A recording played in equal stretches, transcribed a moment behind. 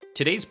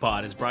Today's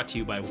pod is brought to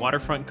you by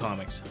Waterfront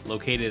Comics,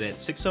 located at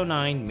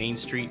 609 Main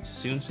Street,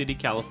 Sassoon City,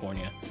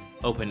 California.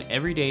 Open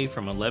every day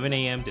from 11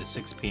 a.m. to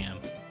 6 p.m.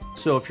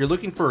 So if you're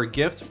looking for a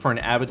gift for an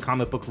avid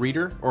comic book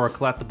reader or a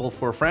collectible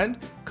for a friend,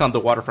 come to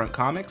Waterfront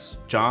Comics.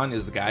 John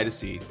is the guy to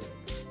see.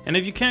 And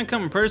if you can't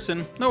come in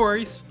person, no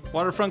worries.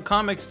 Waterfront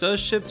Comics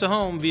does ship to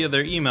home via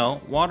their email,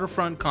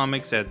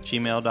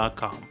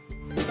 waterfrontcomics@gmail.com.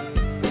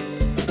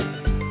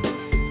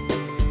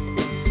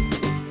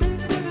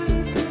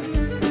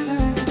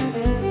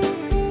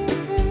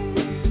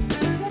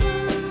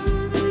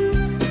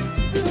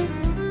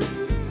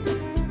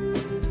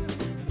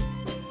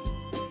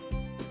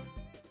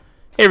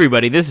 Hey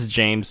everybody, this is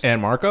James.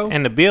 And Marco.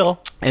 And Nabil.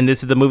 And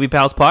this is the Movie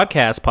Pals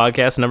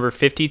podcast number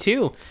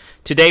 52.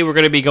 Today we're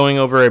going to be going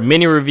over a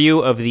mini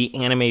review of the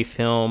anime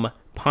film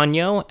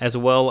Ponyo, as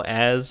well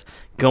as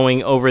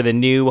going over the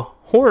new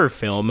horror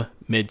film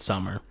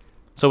Midsommar.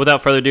 So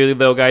without further ado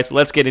though, guys,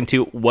 let's get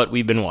into what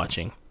we've been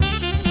watching.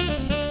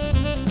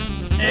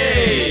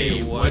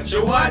 Hey, what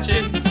you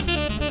watching?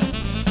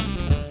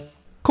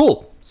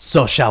 Cool.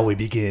 So shall we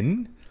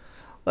begin?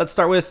 Let's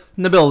start with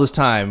Nabil this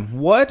time.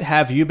 What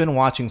have you been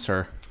watching,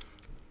 sir?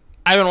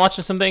 I've been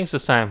watching some things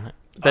this time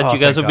that Oh, you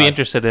guys thank will be God.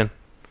 interested in.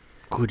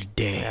 Good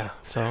day. Yeah,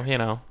 so,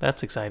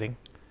 that's exciting.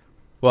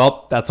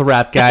 Well, that's a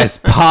wrap, guys.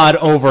 Pod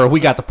over. We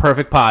got the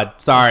perfect pod.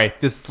 Sorry,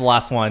 this is the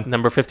last one.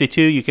 Number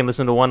 52, you can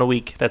listen to one a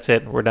week. That's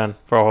it. We're done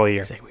for a whole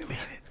year. Say we made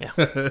it.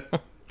 Yeah.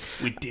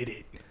 We did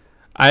it.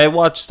 I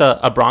watched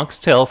A Bronx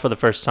Tale for the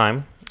first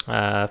time.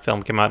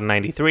 Film came out in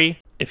 93.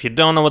 If you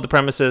don't know what the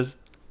premise is,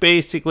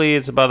 basically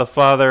it's about a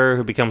father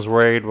who becomes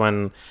worried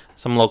when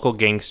some local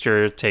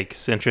gangster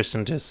takes interest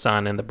in his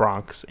son in the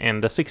Bronx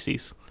in the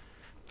 60s.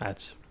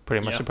 That's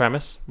pretty much the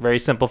premise. Very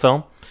simple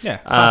film. Yeah.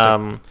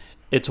 Classic.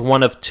 It's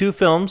one of two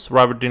films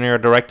Robert De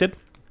Niro directed,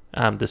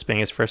 this being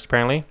his first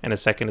apparently, and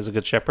his second is A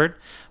Good Shepherd,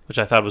 which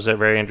I thought was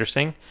very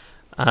interesting.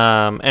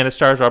 And it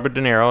stars Robert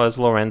De Niro as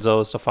Lorenzo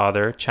as the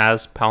father,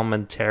 Chaz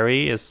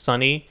Palminteri as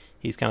Sonny,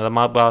 he's kind of the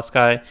mob boss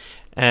guy,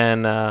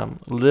 and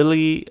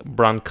Lily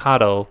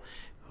Brancato,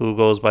 who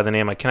goes by the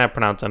name I cannot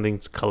pronounce, I think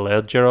it's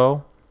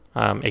Calogero,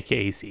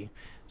 aka C.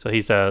 So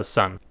he's a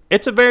son.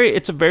 It's a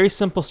very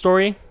simple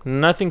story.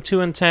 Nothing too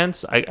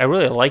intense. I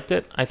really liked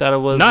it. I thought it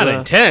was Not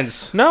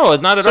intense. No,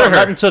 not at all. Sir.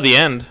 Not until the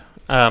end.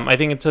 I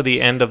think until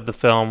the end of the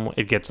film,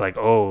 it gets like,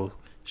 oh,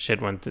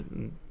 shit went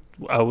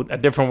a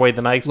different way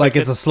than I expected. Like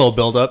it's a slow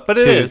build-up. But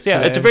it is,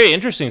 yeah. It's a very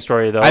interesting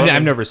story, though.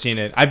 I've never seen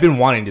it. I've been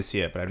wanting to see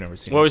it, but I've never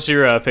seen it. What was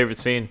your favorite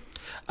scene?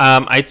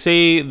 I'd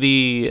say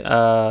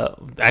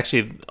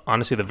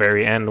honestly, the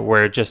very end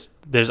where just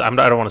I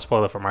don't want to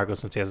spoil it for Marco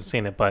since he hasn't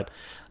seen it, but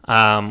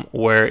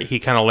where he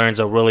kind of learns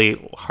a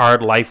really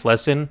hard life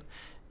lesson,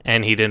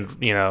 and he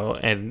didn't,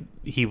 and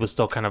he was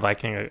still kind of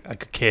acting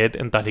like a kid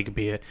and thought he could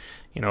be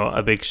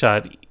a big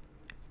shot,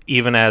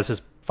 even as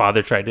his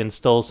father tried to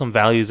instill some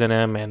values in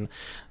him, and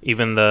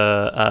even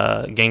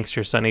the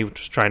gangster Sonny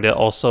was trying to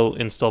also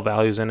instill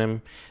values in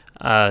him.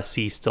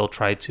 C still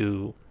tried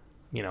to,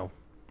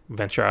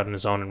 venture out on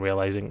his own and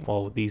realizing,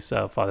 well, these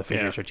father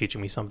figures are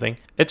teaching me something.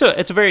 It's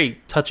a very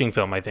touching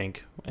film, I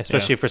think,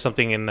 especially for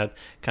something in that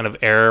kind of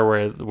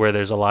era where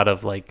there's a lot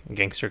of like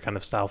gangster kind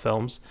of style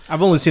films.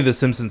 I've only seen the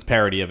Simpsons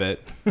parody of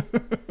it.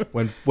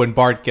 when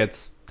Bart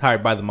gets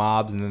hired by the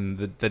mobs and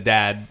then the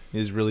dad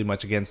is really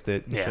much against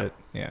it. And shit.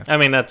 Yeah. I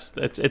mean,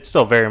 it's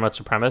still very much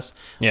the premise.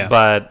 Yeah.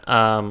 But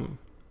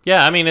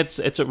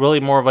it's really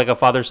more of like a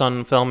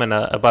father-son film and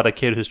about a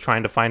kid who's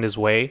trying to find his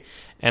way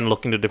and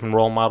looking to different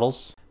role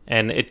models.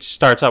 And it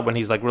starts out when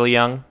he's like really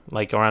young,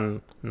 like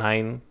around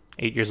 9-8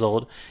 years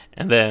old,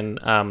 and then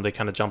they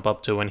kind of jump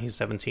up to when he's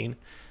 17.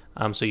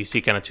 So you see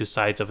kind of two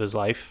sides of his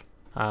life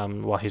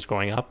while he's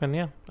growing up, and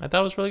I thought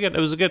it was really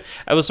good.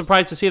 I was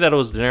surprised to see that it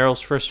was De Niro's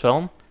first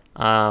film.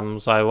 So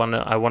I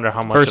wonder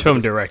how much First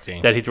film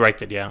directing that he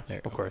directed. Yeah,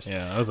 of course.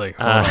 Yeah, I was like,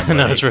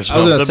 not his first I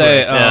was film. gonna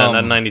say,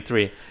 not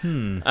 93.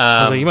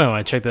 I was like, you might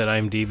want to check that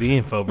IMDb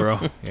info, bro.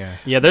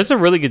 Yeah. There's a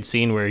really good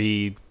scene where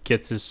he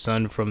gets his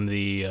son from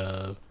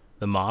the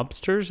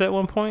mobsters at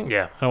one point.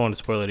 Yeah. I don't want to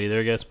spoil it either,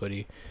 I guess, but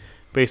he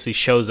basically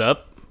shows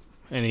up,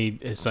 and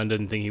his son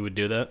didn't think he would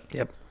do that.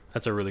 Yep.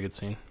 That's a really good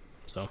scene.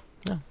 So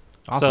yeah,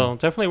 awesome. So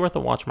definitely worth a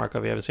watch, Marco,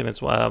 if you haven't seen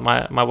it.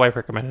 My wife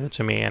recommended it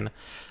to me, and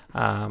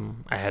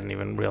I hadn't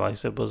even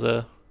realized it was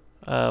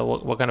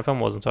what kind of film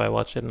it was until I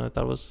watched it, and I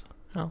thought it was.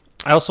 Oh.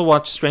 I also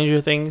watched Stranger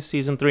Things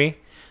season 3.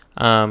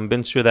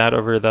 Been through that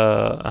over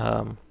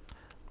the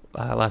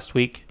last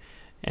week,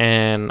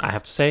 and I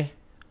have to say,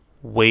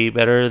 way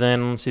better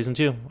than season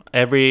 2.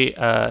 Every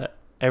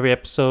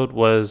episode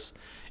was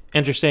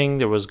interesting.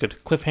 There was good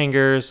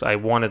cliffhangers. I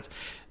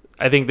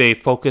think they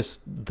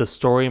focused the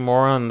story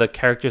more on the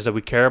characters that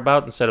we care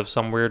about instead of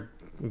some weird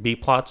B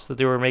plots that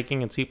they were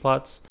making and C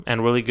plots,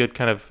 and really good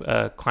kind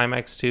of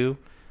climax too.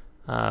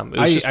 I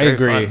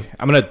agree. Fun.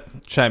 I'm gonna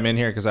chime in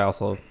here because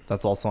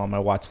that's also on my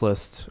watch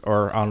list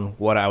or on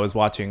what I was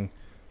watching.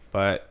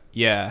 But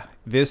yeah,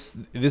 this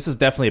is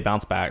definitely a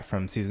bounce back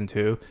from season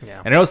 2.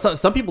 Yeah. And I know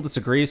some people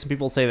disagree. Some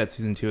people say that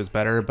season 2 is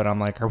better, but I'm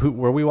like,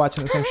 were we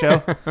watching the same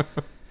show?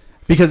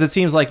 Because it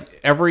seems like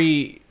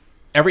every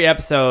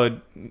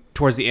episode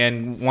towards the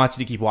end wants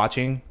you to keep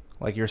watching,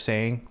 like you're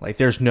saying. Like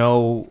there's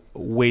no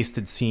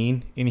wasted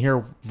scene in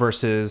here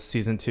versus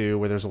season 2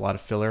 where there's a lot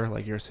of filler,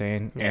 like you're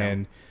saying. Yeah.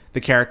 And the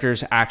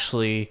characters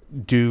actually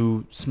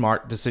do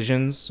smart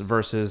decisions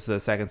versus the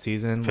second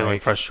season. Feeling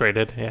like,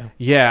 frustrated. Yeah.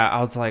 yeah, I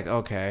was like,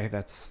 okay,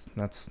 that's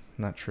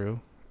not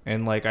true.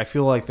 And like I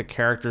feel like the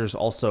characters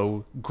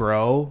also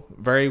grow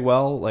very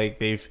well. Like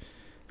they've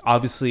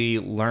obviously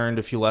learned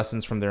a few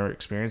lessons from their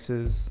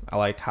experiences. I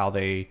like how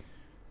they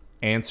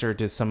answer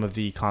to some of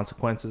the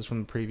consequences from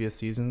the previous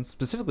seasons,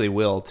 specifically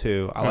Will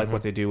too. I like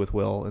what they do with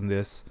Will in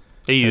this.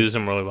 They use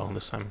him really well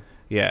this time.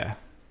 Yeah,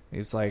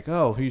 he's like,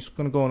 oh, he's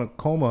gonna go in a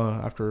coma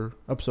after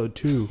episode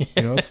 2.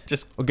 You know, it's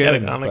Just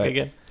again, catatonic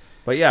again.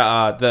 But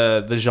yeah,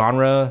 the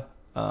genre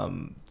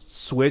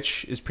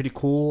switch is pretty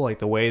cool. Like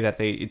the way that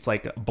it's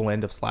like a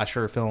blend of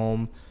slasher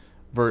film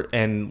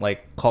and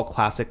like cult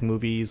classic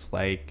movies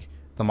like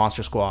The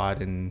Monster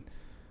Squad and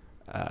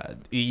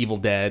Evil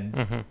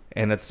Dead,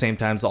 and at the same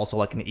time it's also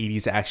like an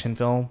 80s action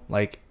film.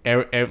 Like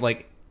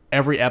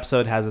every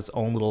episode has its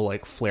own little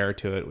like flair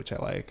to it, which I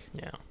like.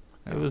 Yeah.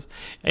 It was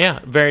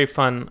very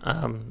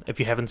fun. If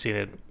you haven't seen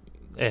it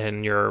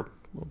and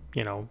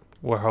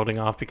we're holding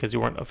off because you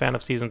weren't a fan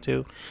of season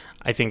 2,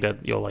 I think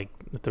that you'll like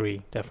the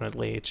 3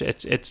 definitely.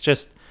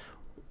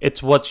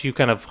 It's what you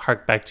kind of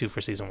hark back to for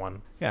season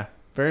 1. Yeah,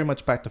 very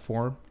much back to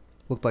form.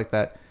 Looked like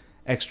that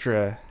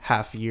extra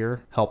half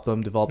year helped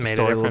them develop the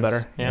story a little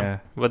better. Yeah.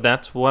 But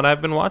that's what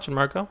I've been watching,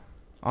 Marco.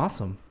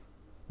 Awesome.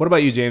 What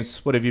about you,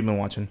 James? What have you been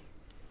watching?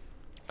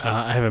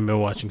 I haven't been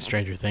watching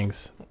Stranger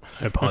Things.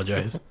 I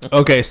apologize.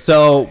 Okay,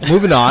 so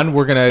moving on,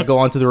 we're gonna go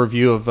on to the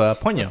review of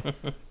Ponyo.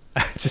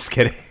 Just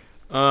kidding.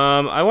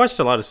 I watched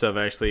a lot of stuff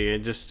actually,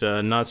 just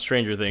not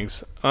Stranger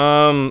Things.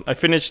 I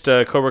finished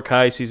Cobra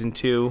Kai season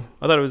 2.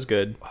 I thought it was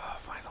good. Oh,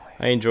 finally.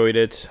 I enjoyed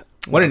it.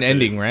 What an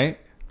ending, right?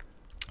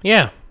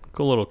 Yeah,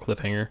 cool little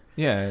cliffhanger.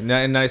 Yeah,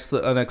 and nice,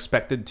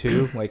 unexpected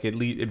too. Like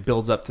it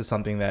builds up to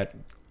something that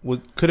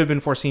could have been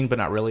foreseen, but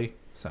not really.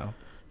 So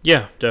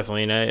Yeah,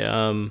 definitely. And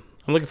I'm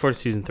looking forward to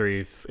season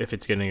 3 if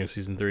it's getting a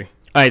season 3.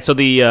 All right, so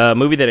the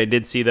movie that I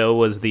did see, though,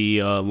 was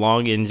the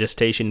long in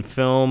gestation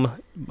film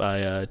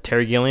by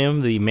Terry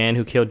Gilliam, The Man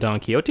Who Killed Don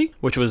Quixote,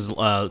 which was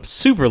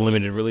super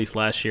limited release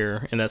last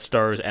year, and that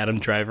stars Adam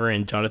Driver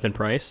and Jonathan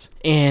Pryce.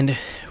 And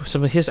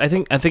some of I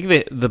think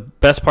the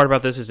best part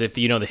about this is, if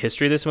you know the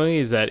history of this movie,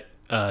 is that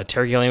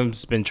Terry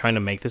Gilliam's been trying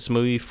to make this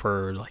movie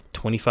for like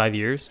 25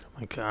 years.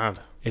 Oh my God.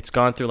 It's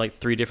gone through like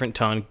 3 different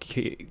Don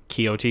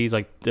Quixotes.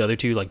 Like the other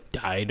 2 like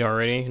died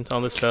already and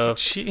all this stuff.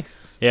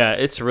 Jeez. Yeah,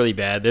 it's really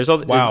bad. There's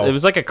all. Wow. It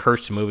was like a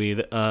cursed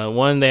movie.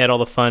 One, they had all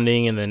the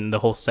funding, and then the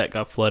whole set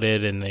got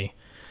flooded, and they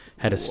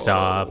had to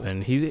stop.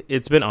 And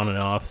it's been on and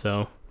off.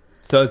 So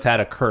it's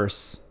had a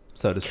curse,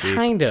 so to speak.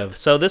 kind of.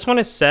 So this one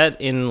is set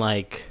in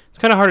like, it's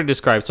kind of hard to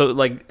describe. So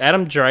like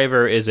Adam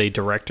Driver is a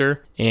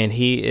director, and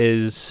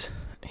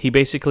he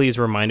basically is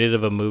reminded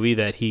of a movie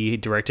that he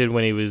directed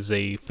when he was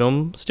a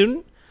film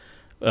student.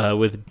 There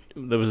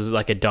was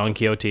like a Don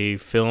Quixote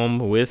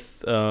film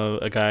with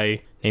a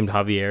guy named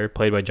Javier,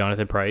 played by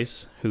Jonathan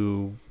Pryce,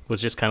 who was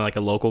just kind of like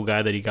a local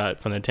guy that he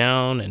got from the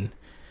town. And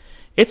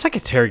it's like a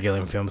Terry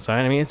Gilliam film, so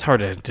I mean, it's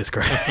hard to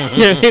describe. You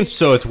know what I mean?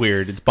 So it's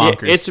weird. It's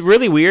bonkers. It's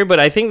really weird, but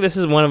I think this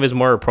is one of his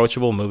more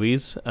approachable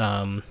movies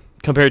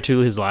compared to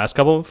his last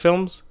couple of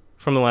films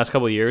from the last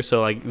couple of years. So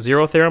like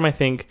Zero Theorem, I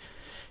think,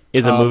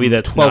 is a movie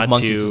that's 12 not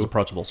Monkeys too is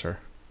approachable, sir.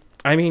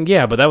 I mean,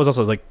 yeah, but that was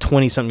also like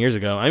 20-something years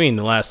ago. I mean,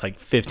 the last like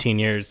 15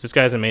 years. This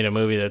guy hasn't made a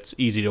movie that's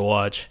easy to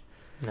watch.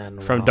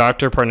 From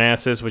Dr.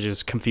 Parnassus, which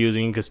is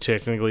confusing because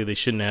technically they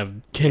shouldn't have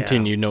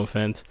continued, no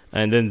offense.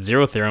 And then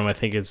Zero Theorem, I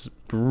think, is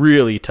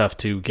really tough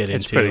to get into.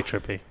 It's pretty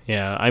trippy.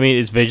 Yeah, I mean,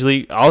 it's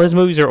visually, all his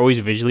movies are always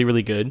visually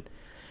really good.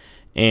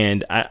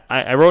 And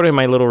I wrote in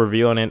my little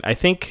review on it, I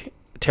think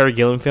Terry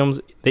Gilliam films,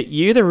 that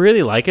you either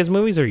really like his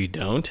movies or you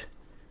don't.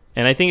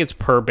 And I think it's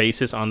per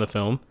basis on the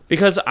film.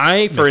 Because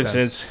I, for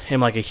instance, am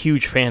like a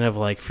huge fan of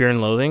like Fear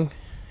and Loathing.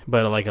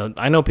 But like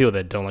I know people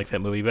that don't like that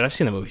movie, but I've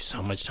seen the movie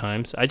so much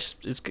times. It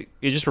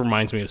just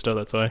reminds me of stuff,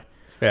 that's why.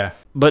 Yeah.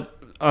 But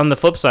on the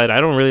flip side,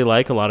 I don't really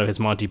like a lot of his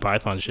Monty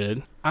Python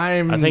shit.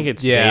 I think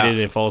it's dated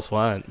and falls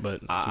flat, but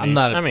I'm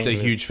not a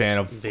huge fan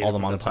of all the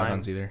Monty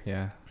Pythons either.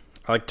 Yeah.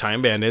 I like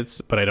Time Bandits,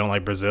 but I don't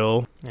like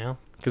Brazil. Yeah.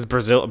 Because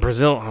Brazil,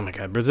 oh my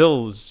God,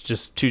 Brazil is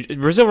just too...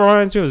 Brazil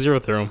reminds me of Zero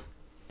Theorem.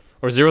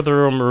 Or Zero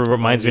Theorem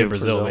reminds me of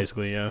Brazil,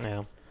 basically,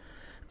 yeah.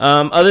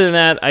 Other than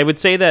that, I would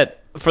say that,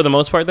 for the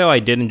most part, though, I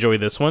did enjoy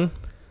this one.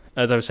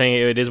 As I was saying,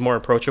 it is more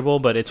approachable,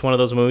 but it's one of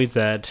those movies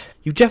that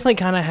you definitely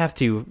kind of have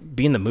to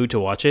be in the mood to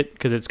watch it,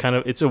 because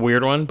it's a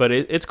weird one, but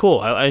it's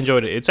cool. I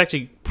enjoyed it. It's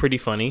actually pretty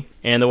funny.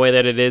 And the way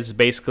that it is,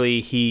 basically,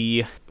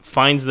 he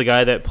finds the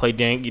guy that played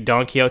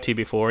Don Quixote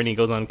before, and he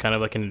goes on kind of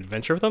like an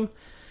adventure with him.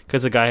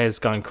 Because the guy has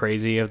gone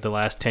crazy of the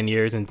last 10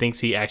 years and thinks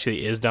he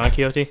actually is Don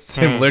Quixote.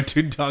 Similar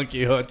to Don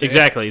Quixote.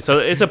 Exactly. So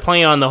it's a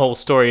play on the whole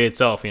story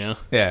itself, you know?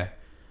 Yeah.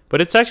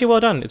 But it's actually well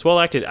done. It's well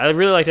acted. I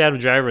really liked Adam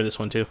Driver in this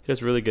one, too.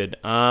 It's really good.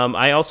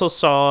 I also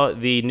saw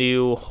the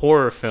new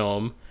horror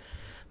film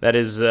That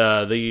is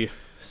the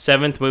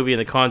 7th movie in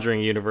the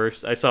Conjuring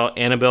universe. I saw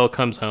Annabelle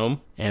Comes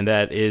Home, and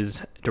that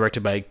is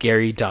directed by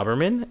Gary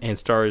Dauberman and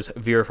stars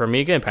Vera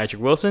Farmiga and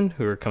Patrick Wilson,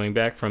 who are coming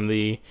back from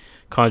the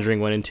Conjuring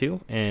 1 and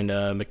 2, and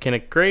McKenna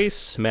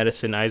Grace,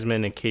 Madison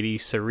Eisman, and Katie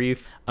Sarif.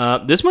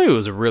 This movie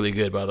was really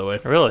good, by the way.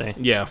 Really?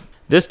 Yeah.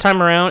 This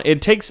time around,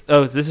 it takes...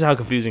 Oh, this is how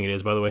confusing it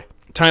is, by the way.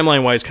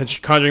 Timeline-wise,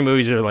 Conjuring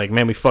movies are like,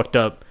 man, we fucked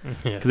up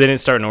because they didn't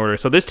start in order.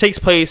 So this takes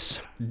place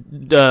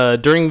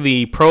during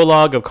the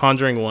prologue of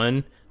Conjuring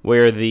 1,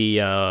 where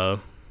the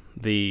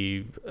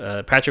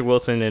Patrick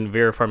Wilson and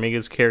Vera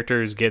Farmiga's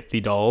characters get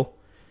the doll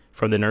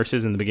from the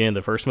nurses in the beginning of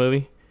the first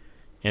movie.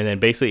 And then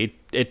basically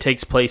it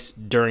takes place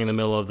during the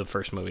middle of the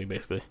first movie,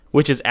 basically,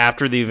 which is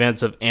after the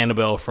events of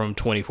Annabelle from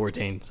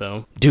 2014.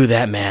 So do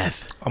that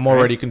math. I'm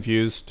already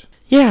confused.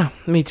 Yeah,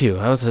 me too.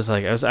 I was just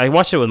like, I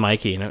watched it with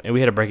Mikey, and we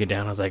had to break it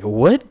down. I was like,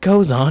 what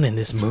goes on in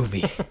this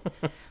movie?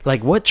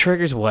 Like, what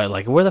triggers what?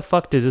 Like, where the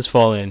fuck does this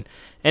fall in?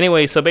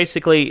 Anyway, so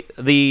basically,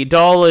 the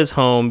doll is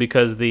home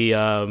because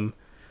their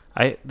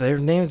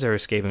names are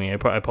escaping me.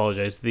 I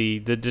apologize. The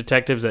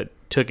detectives that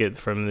took it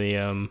from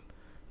the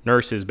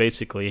nurses,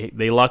 basically,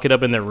 they lock it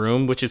up in their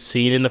room, which is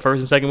seen in the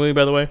first and second movie,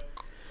 by the way,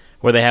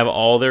 where they have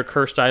all their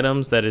cursed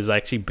items that is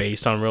actually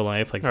based on real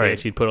life. Like, they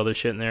actually put all their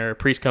shit in there. A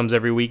priest comes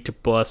every week to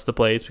bless the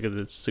place because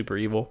it's super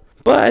evil.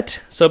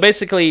 But, so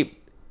basically,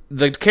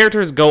 the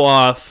characters go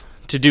off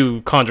to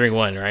do Conjuring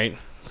 1, right?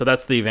 So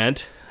that's the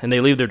event. And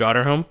they leave their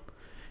daughter home.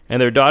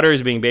 And their daughter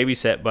is being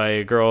babysat by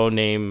a girl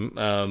named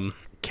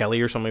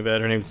Kelly or something like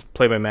that. Her name's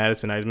played by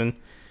Madison Eisman.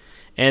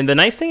 And the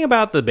nice thing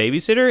about the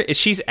babysitter is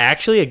she's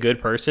actually a good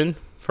person.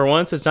 For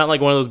once, it's not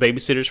like one of those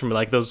babysitters from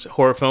like those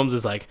horror films.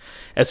 Is like,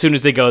 as soon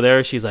as they go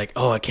there, she's like,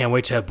 "Oh, I can't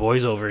wait to have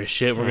boys over and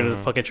shit. We're gonna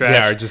fucking trash."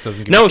 Yeah, it just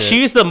doesn't. Give No, a shit.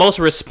 she's the most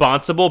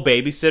responsible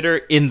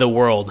babysitter in the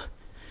world,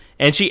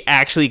 and she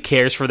actually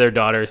cares for their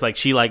daughters. Like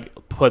she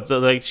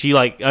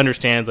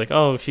understands. Like,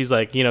 oh, she's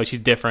like, she's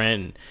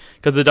different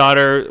because the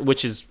daughter,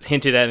 which is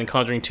hinted at in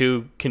Conjuring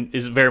 2,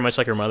 is very much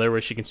like her mother,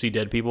 where she can see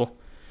dead people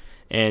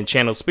and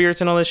channel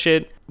spirits and all this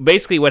shit.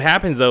 Basically, what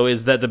happens though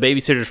is that the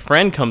babysitter's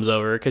friend comes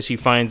over because she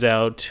finds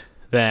out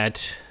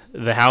that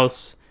the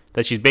house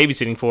that she's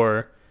babysitting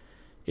for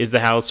is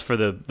the house for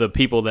the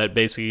people that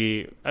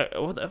basically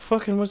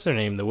what's their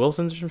name, the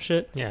Wilsons or some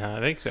shit. Yeah, I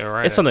think so.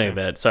 Right, it's something like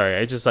that. Sorry,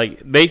 I just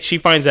like she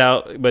finds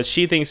out, but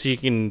she thinks she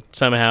can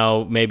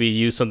somehow maybe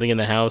use something in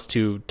the house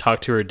to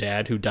talk to her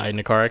dad who died in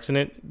a car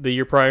accident the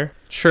year prior.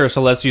 Sure,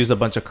 so let's use a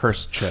bunch of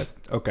cursed shit.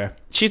 Okay.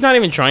 She's not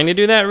even trying to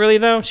do that really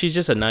though. She's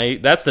just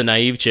that's the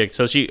naive chick.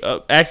 So she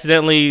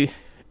accidentally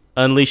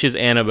unleashes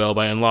Annabelle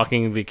by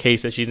unlocking the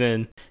case that she's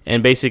in,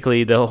 and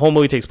basically the whole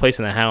movie takes place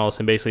in the house,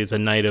 and basically it's a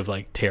night of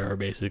like terror,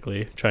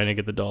 basically trying to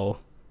get the doll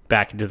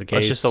back into the case.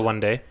 It's just a one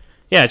day.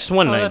 Yeah, it's just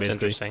one night. That's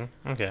basically interesting.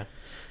 Okay.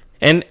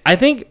 And I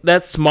think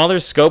that smaller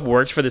scope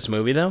worked for this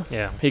movie though.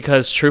 Yeah.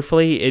 Because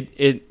truthfully,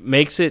 it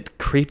makes it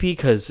creepy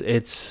because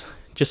it's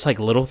just like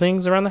little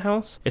things around the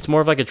house. It's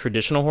more of like a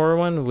traditional horror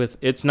one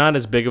it's not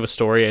as big of a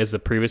story as the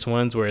previous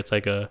ones where it's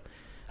like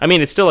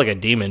it's still like a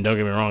demon, don't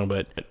get me wrong,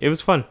 but it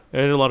was fun.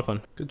 It had a lot of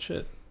fun. Good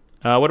shit.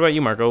 What about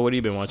you, Marco? What have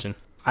you been watching?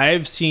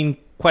 I've seen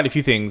quite a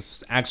few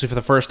things. Actually, for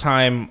the first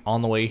time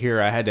on the way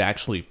here, I had to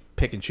actually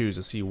pick and choose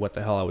to see what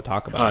the hell I would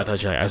talk about. Oh, I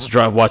thought I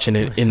was watching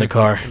it in the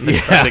car.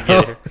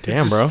 Yeah.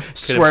 Damn, bro.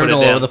 Swearing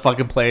all over the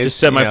fucking place. Just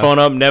set my phone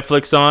up,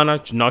 Netflix on, I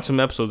just knock some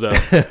episodes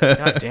out.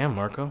 God damn,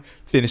 Marco.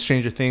 Finished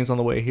Stranger Things on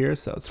the way here,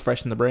 so it's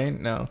fresh in the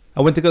brain. No.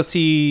 I went to go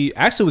see,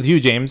 actually with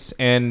you, James,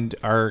 and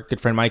our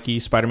good friend Mikey,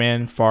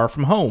 Spider-Man Far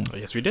From Home. Oh,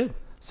 yes, we did.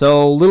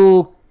 So,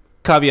 little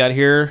caveat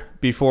here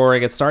before I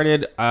get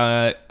started.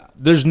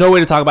 There's no way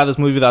to talk about this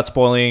movie without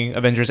spoiling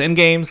Avengers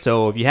Endgame.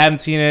 So, if you haven't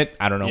seen it,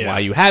 I don't know why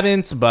you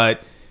haven't.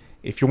 But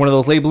if you're one of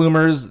those late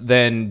bloomers,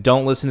 then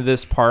don't listen to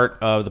this part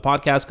of the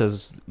podcast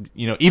because,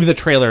 even the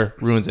trailer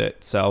ruins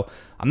it. So,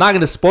 I'm not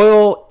going to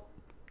spoil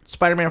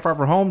Spider-Man Far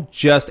From Home,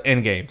 just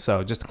Endgame.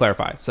 So, just to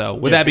clarify. So,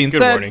 with that being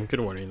said... Good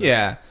warning.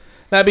 Yeah.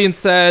 That being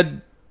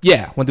said,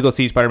 went to go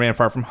see Spider-Man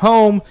Far From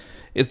Home.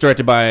 It's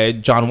directed by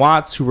John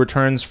Watts, who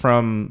returns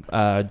from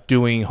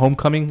doing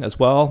Homecoming as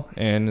well.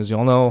 And as you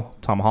all know,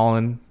 Tom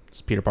Holland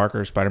is Peter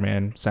Parker,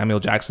 Spider-Man.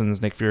 Samuel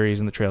Jackson's Nick Fury's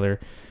in the trailer.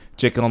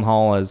 Jake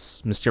Gyllenhaal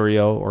as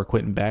Mysterio or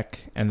Quentin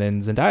Beck. And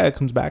then Zendaya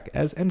comes back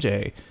as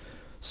MJ.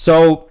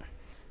 So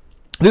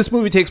this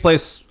movie takes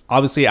place,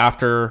 obviously,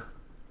 after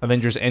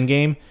Avengers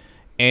Endgame.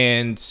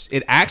 And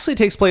it actually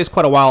takes place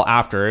quite a while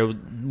after.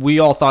 We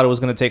all thought it was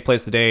going to take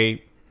place the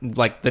day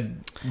right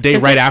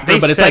after,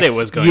 but it's like it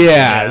was going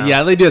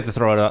they do have to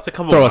throw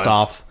us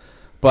off,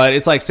 but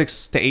it's like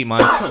 6 to 8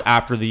 months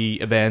after the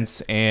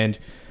events, and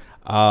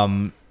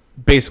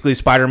basically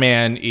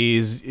Spider-Man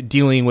is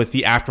dealing with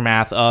the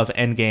aftermath of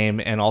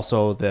Endgame and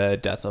also the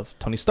death of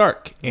Tony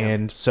Stark,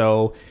 and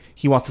so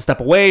he wants to step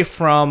away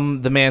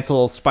from the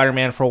mantle of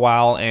Spider-Man for a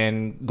while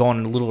and go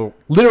on a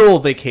literal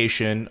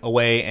vacation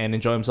away and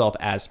enjoy himself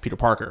as Peter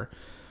Parker,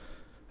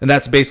 and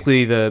that's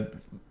basically the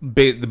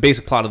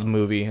basic plot of the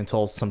movie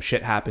until some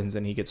shit happens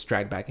and he gets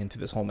dragged back into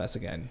this whole mess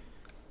again.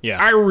 Yeah.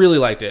 I really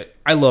liked it.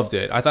 I loved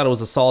it. I thought it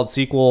was a solid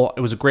sequel.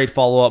 It was a great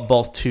follow-up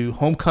both to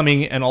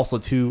Homecoming and also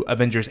to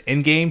Avengers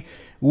Endgame,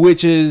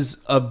 which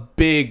is a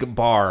big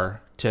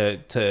bar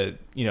to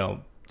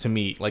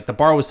meet. Like, the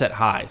bar was set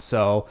high.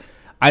 So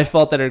I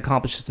felt that it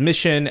accomplished its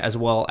mission as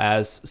well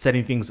as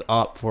setting things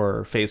up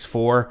for Phase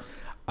 4.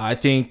 I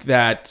think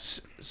that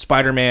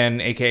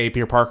Spider-Man, aka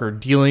Peter Parker,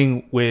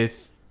 dealing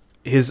with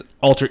his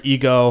alter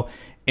ego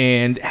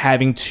and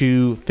having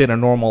to fit a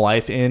normal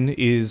life in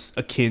is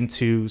akin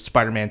to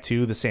Spider-Man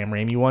 2, the Sam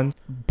Raimi one.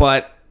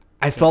 But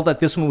I felt that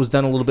this one was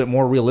done a little bit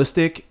more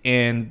realistic,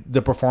 and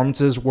the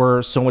performances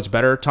were so much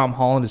better. Tom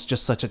Holland is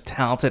just such a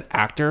talented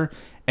actor,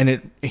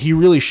 and he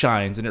really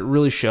shines, and it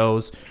really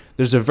shows.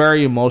 There's a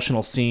very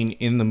emotional scene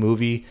in the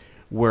movie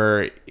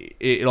where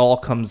it all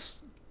comes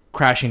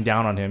crashing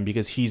down on him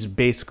because he's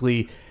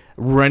basically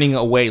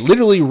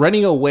literally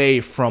running away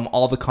from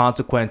all the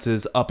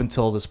consequences up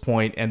until this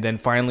point, and then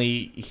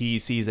finally he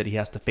sees that he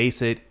has to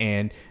face it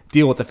and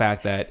deal with the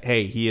fact that,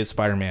 hey, he is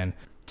Spider-Man.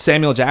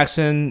 Samuel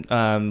Jackson,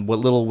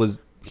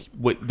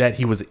 that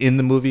he was in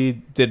the movie,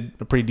 did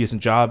a pretty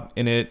decent job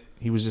in it.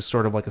 He was just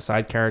sort of like a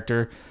side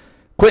character.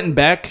 Quentin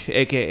Beck,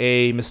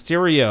 aka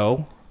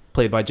Mysterio,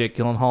 played by Jake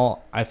Gyllenhaal,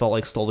 I felt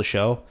like stole the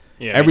show.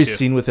 Yeah, every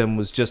scene with him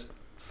was just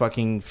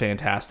fucking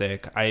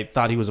fantastic. I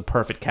thought he was a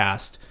perfect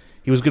cast.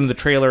 He was good in the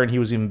trailer, and he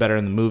was even better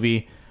in the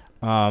movie.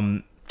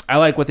 I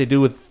like what they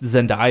do with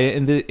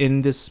Zendaya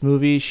in this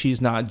movie. She's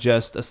not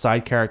just a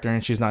side character,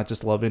 and she's not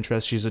just love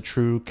interest. She's a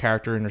true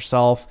character in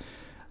herself.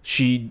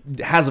 She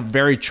has a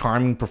very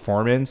charming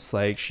performance.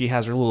 Like, she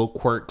has her little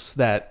quirks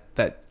that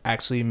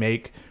actually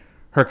make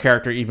her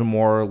character even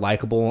more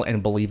likable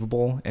and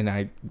believable, and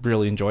I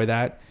really enjoy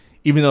that.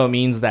 Even though it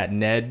means that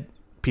Ned,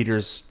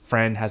 Peter's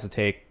friend, has to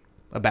take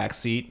a back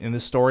seat in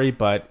this story,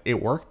 but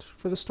it worked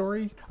for the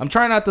story. I'm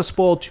trying not to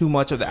spoil too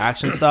much of the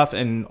action stuff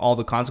and all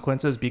the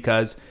consequences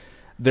because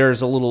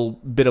there's a little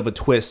bit of a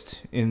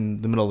twist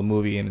in the middle of the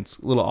movie, and it's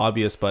a little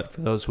obvious, but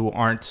for those who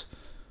aren't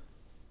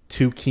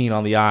too keen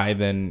on the eye,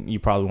 then you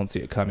probably won't see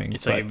it coming.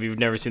 It's like if you've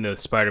never seen the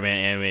Spider-Man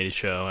animated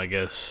show, I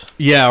guess.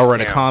 Yeah, or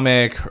in a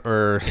comic,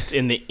 or it's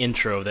in the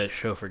intro of that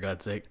show, for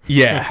God's sake.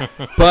 Yeah.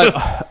 But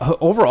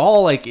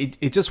overall, like,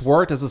 it just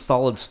worked as a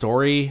solid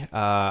story.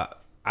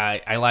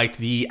 I liked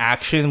the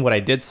action. What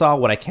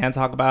I can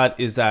talk about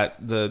is that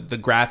the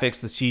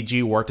graphics, the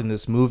CG worked in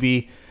this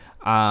movie.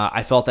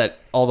 I felt that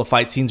all the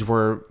fight scenes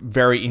were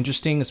very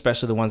interesting,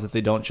 especially the ones that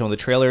they don't show in the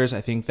trailers.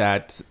 I think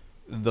that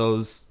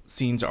those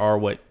scenes are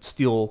what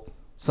steal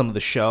some of the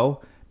show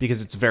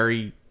because it's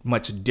very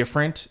much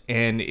different,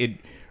 and it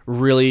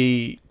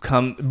really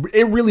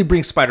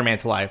brings Spider-Man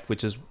to life,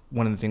 which is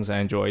one of the things I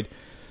enjoyed.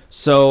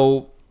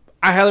 So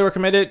I highly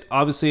recommend it.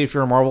 Obviously, if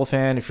you're a Marvel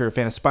fan, if you're a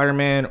fan of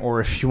Spider-Man, or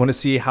if you want to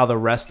see how the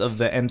rest of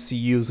the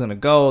MCU is going to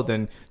go,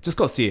 then just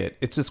go see it.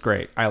 It's just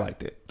great. I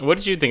liked it. What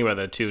did you think about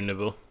that too,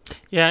 Nibble?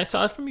 Yeah, I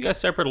saw it from you guys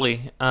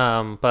separately,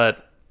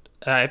 but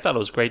I thought it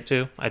was great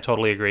too. I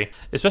totally agree.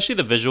 Especially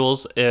the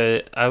visuals.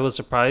 I was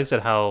surprised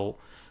at how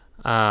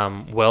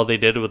well they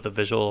did with the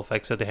visual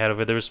effects that they had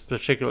over there.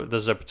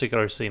 There's a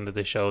particular scene that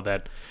they show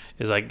that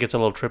is like gets a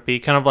little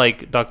trippy, kind of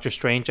like Doctor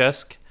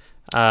Strange-esque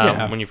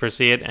when you first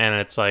see it, and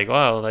it's like,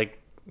 wow, like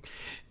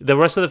the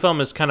rest of the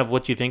film is kind of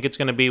what you think it's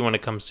going to be when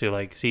it comes to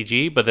like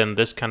CG, but then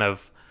this kind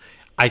of,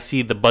 I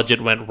see the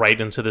budget went right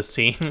into the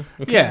scene.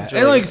 Yeah, really,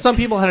 and like some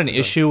people had an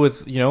issue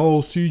with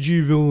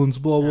CG villains,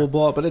 blah blah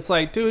blah. But it's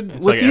like, dude,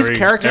 with like these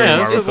characters,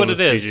 this is what it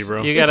is. CG,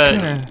 bro.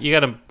 You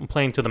gotta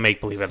play into the make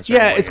believe.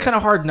 Yeah, it's kind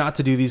of hard not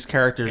to do these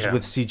characters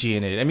with CG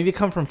in it. I mean, they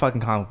come from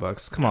fucking comic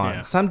books. Come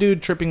on, some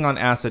dude tripping on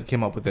acid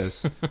came up with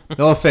this.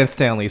 No offense,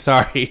 Stanley.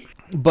 Sorry.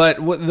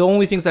 But the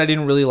only things that I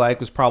didn't really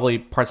like was probably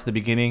parts of the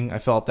beginning. I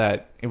felt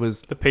that it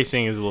was... The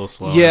pacing is a little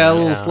slow. Yeah, a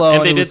little slow.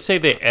 And they did say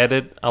they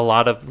edit a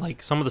lot of...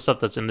 Like, some of the stuff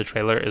that's in the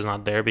trailer is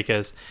not there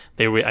because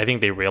I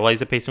think they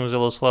realized the pacing was a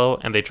little slow,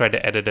 and they tried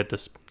to edit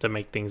it to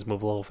make things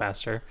move a little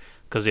faster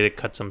because they did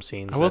cut some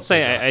scenes. I will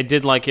say I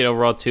did like it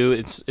overall, too.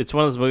 It's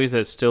one of those movies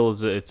that still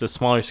is... It's a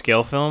smaller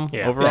scale film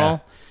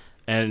overall.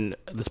 Yeah. And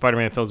the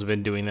Spider-Man films have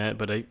been doing that,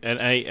 but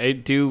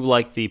I do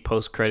like the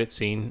post-credit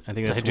scene. I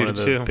think that's one of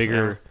the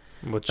bigger... Yeah.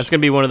 That's going to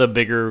be one of the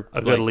bigger...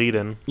 A good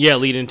lead-in. Yeah,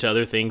 lead into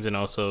other things, and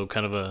also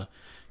kind of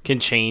can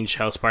change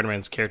how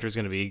Spider-Man's character is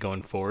going to be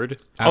going forward.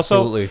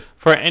 Absolutely. Also,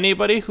 for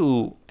anybody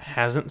who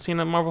hasn't seen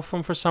a Marvel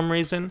film for some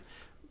reason,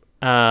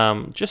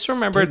 just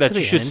remember that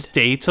you should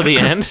stay to the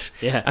end.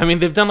 Yeah. I mean,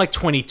 they've done like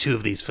 22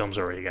 of these films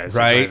already, guys.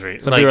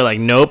 Right. Some people are like,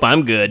 nope,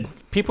 I'm good.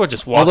 People are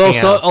just walking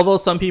out. Although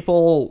some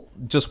people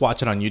just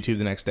watch it on YouTube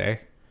the next day.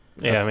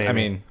 Yeah,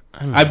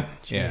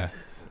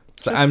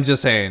 So I'm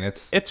just saying,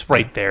 it's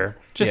right there.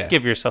 Just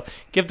give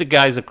the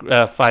guys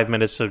 5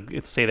 minutes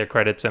to say their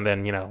credits and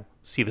then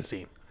see the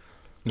scene.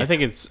 Yeah. I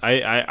think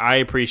I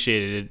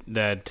appreciated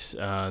that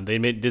they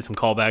did some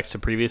callbacks to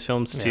previous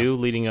films too,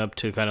 leading up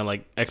to kind of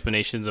like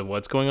explanations of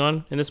what's going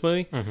on in this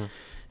movie. Mm-hmm.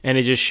 And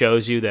it just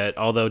shows you that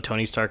although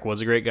Tony Stark was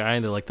a great guy,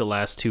 that like the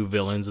last two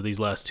villains of these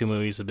last two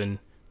movies have been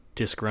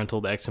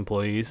disgruntled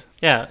ex-employees.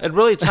 Yeah, it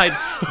really tied.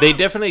 They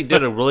definitely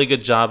did a really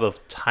good job of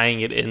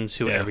tying it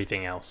into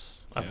everything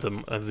else of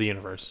the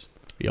universe.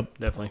 Yep,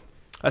 Definitely.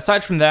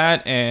 Aside from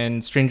that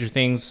and Stranger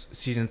Things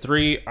season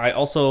 3, I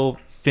also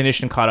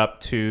finished and caught up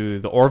to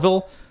the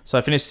Orville. So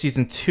I finished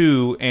season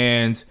 2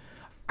 and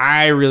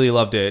I really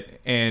loved it.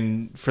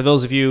 And for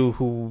those of you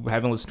who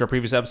haven't listened to our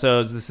previous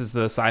episodes, this is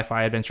the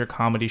sci-fi adventure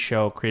comedy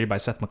show created by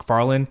Seth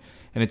MacFarlane,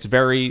 and it's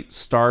very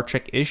Star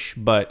Trek-ish,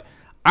 but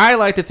I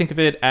like to think of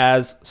it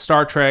as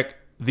Star Trek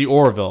The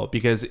Orville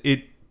because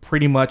it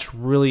pretty much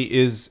really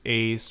is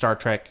a Star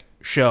Trek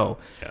show.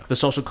 Yeah. The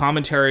social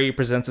commentary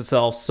presents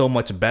itself so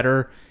much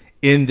better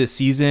in this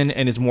season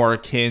and is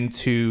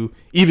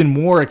even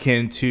more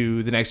akin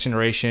to The Next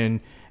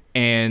Generation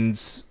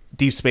and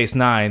Deep Space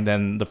Nine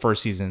than the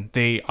first season.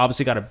 They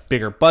obviously got a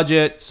bigger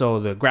budget, so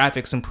the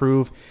graphics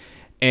improve.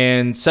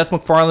 And Seth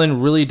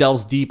MacFarlane really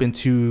delves deep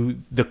into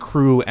the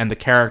crew and the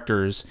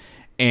characters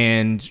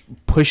and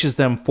pushes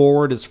them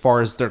forward as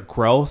far as their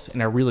growth,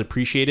 and I really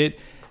appreciate it.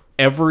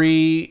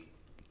 Every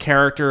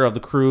character of the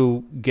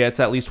crew gets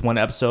at least one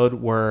episode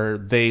where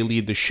they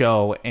lead the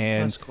show,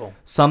 and that's cool.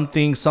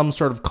 Some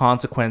sort of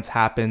consequence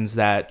happens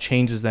that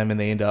changes them, and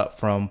they end up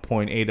from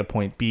point A to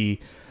point B.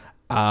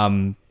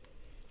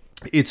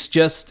 It's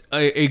just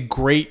a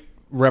great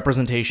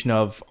representation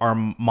of our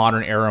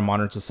modern era,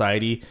 modern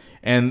society.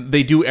 And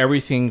they do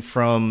everything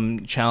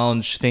from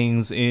challenge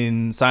things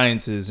in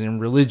sciences, in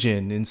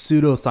religion, in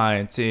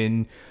pseudoscience,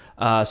 in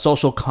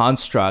social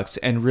constructs,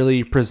 and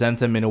really present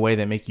them in a way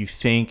that make you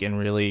think and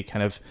really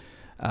kind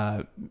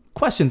of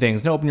question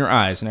things and open your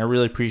eyes. And I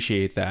really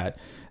appreciate that.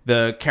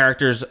 The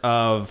characters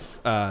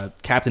of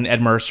Captain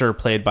Ed Mercer,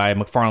 played by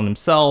MacFarlane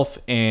himself,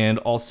 and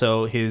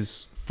also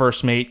his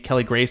first mate,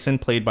 Kelly Grayson,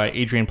 played by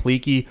Adrian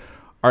Palicki,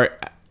 are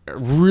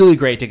really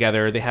great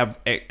together. They have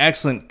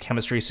excellent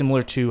chemistry,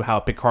 similar to how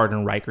Picard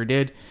and Riker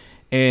did.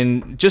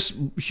 And just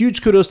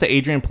huge kudos to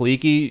Adrian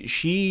Palicki.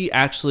 She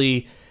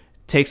actually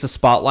takes the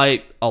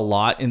spotlight a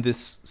lot in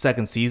this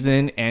second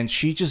season, and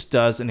she just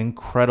does an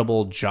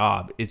incredible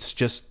job. It's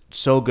just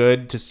so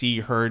good to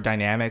see her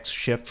dynamics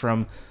shift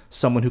from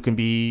someone who can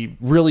be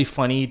really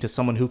funny to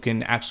someone who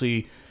can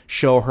actually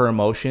show her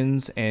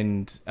emotions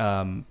and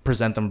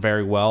present them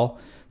very well.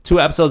 2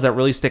 episodes that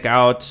really stick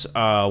out.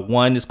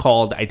 One is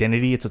called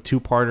Identity. It's a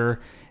 2-parter,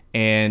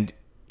 and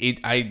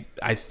I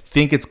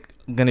think it's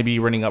going to be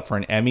running up for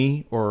an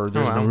Emmy, or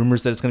there's been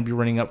rumors that it's going to be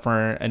running up for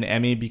an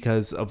Emmy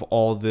because of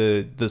all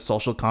the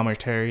social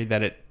commentary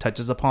that it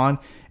touches upon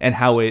and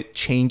how it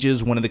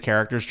changes one of the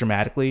characters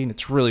dramatically. And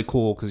it's really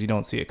cool because you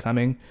don't see it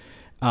coming.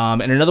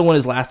 And another one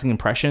is Lasting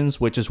Impressions,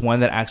 which is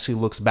one that actually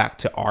looks back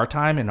to our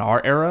time and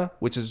our era,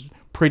 which is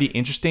pretty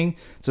interesting.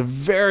 It's a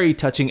very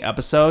touching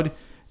episode,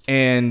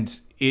 and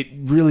it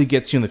really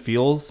gets you in the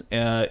feels.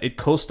 It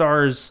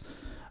co-stars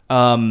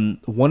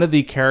one of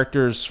the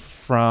characters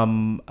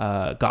from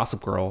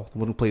Gossip Girl, the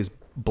one who plays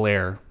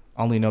Blair.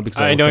 I only know because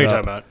I know what you're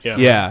talking about.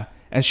 Yeah.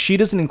 And she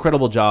does an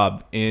incredible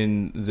job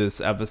in this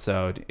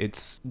episode.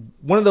 It's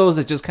one of those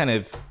that just kind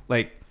of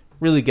like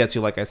really gets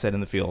you, like I said,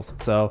 in the feels.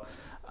 So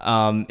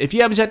if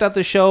you haven't checked out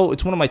this show,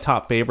 it's one of my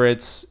top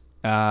favorites.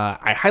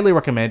 I highly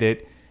recommend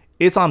it.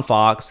 It's on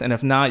Fox, and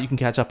if not, you can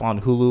catch up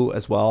on Hulu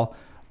as well.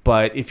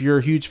 But if you're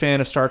a huge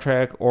fan of Star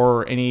Trek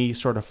or any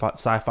sort of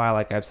sci-fi,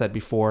 like I've said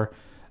before,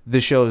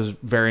 this show is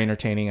very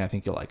entertaining. I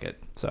think you'll like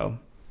it. So,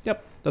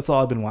 yep, that's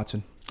all I've been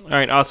watching. All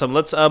right, awesome.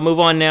 Let's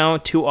move on now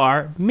to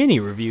our mini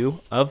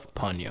review of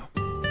Ponyo.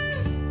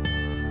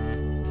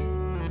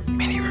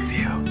 Mini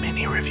review,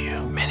 mini review,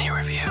 mini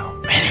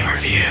review, mini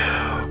review.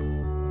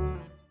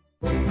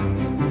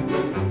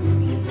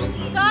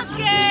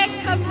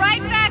 Sasuke, come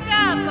right back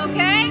up,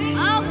 okay?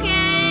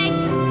 Okay.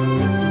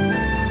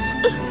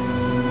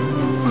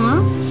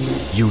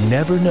 You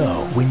never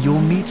know when you'll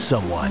meet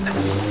someone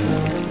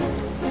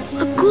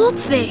A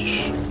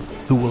goldfish.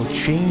 who will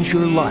change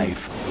your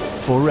life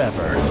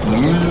forever.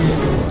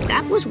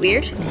 That was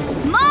weird.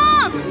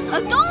 Mom!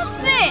 A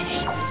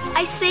goldfish!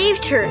 I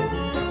saved her.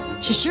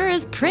 She sure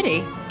is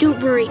pretty.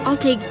 Don't worry, I'll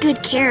take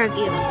good care of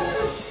you.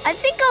 I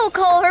think I'll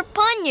call her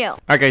Ponyo. All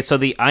right, guys, so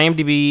the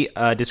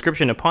IMDb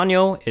description of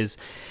Ponyo is: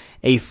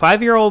 a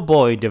 5-year-old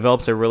boy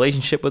develops a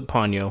relationship with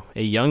Ponyo,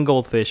 a young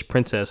goldfish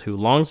princess who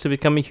longs to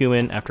become a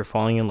human after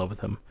falling in love with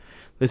him.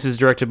 This is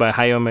directed by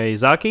Hayao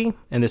Miyazaki,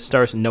 and this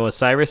stars Noah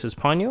Cyrus as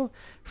Ponyo,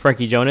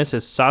 Frankie Jonas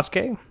as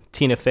Sasuke,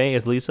 Tina Fey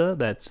as Lisa,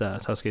 that's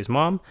Sasuke's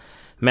mom,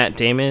 Matt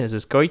Damon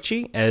as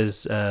Koichi,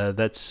 as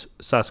that's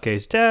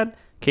Sasuke's dad,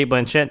 Kate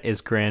Blanchett is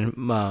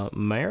Grandma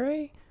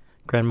Mare,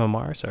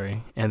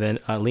 and then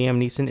Liam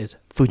Neeson is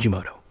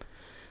Fujimoto.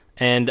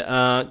 And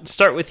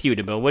start with you,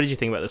 Debo. What did you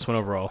think about this one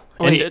overall?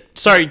 I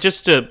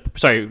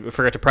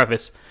forgot to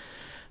preface.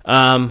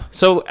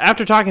 So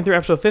after talking through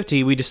episode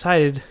 50, we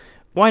decided,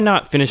 why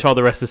not finish all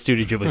the rest of the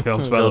Studio Ghibli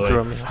films, by the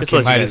way? Just let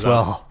you Might guys as know.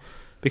 well.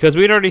 Because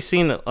we'd already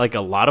seen like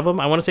a lot of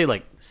them. I want to say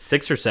like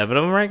 6 or 7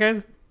 of them, right,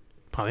 guys?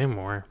 Probably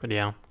more, but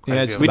yeah.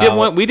 Yeah, it's We did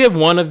one. We did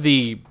one of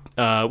the.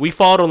 We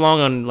followed along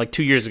on like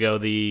 2 years ago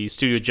the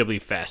Studio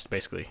Ghibli Fest,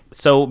 basically.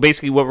 So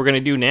basically, what we're gonna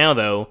do now,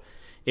 though,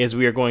 is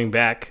we are going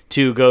back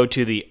to go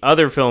to the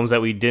other films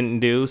that we didn't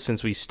do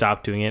since we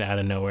stopped doing it out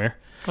of nowhere.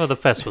 Well, the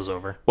fest was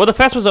over. Well, the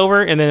fest was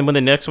over, and then when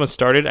the next one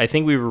started, I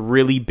think we were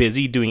really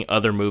busy doing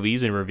other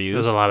movies and reviews.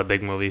 There's a lot of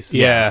big movies.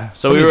 Yeah.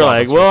 So we were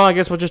like, well, I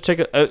guess we'll just take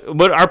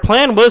but our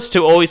plan was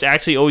to always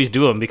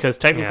do them, because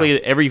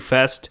technically every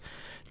fest,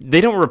 they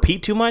don't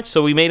repeat too much.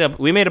 So we made up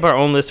our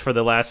own list for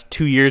the last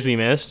 2 years we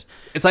missed.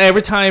 It's like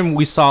every time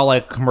we saw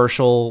like a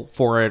commercial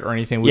for it or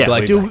anything, we'd be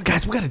like, we'd dude, like-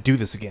 guys, we got to do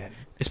this again.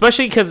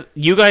 Especially because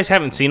you guys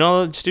haven't seen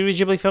all the Studio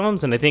Ghibli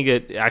films, and I think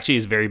it actually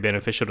is very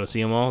beneficial to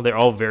see them all. They're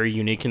all very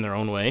unique in their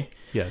own way.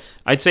 Yes.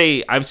 I'd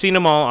say I've seen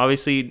them all.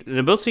 Obviously,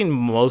 Nabil's seen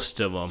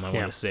most of them, I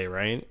want to say,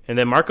 right? And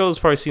then Marco's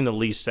probably seen the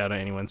least out of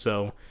anyone.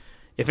 So,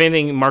 if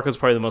anything, Marco's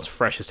probably the most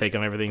freshest take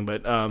on everything.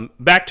 But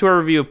back to our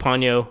review of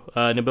Ponyo.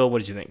 Nabil, what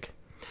did you think?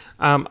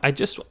 I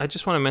just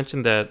want to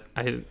mention that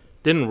I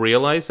didn't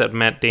realize that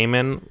Matt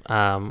Damon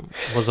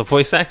was a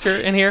voice actor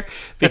in here,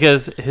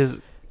 because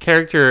his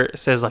character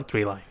says like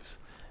 3 lines.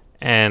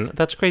 And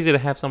that's crazy to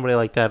have somebody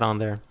like that on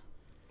there.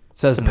 It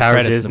says The in power of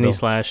credits, Disney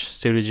Nabil. /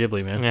 Studio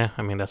Ghibli, man. Yeah,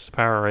 I mean, that's the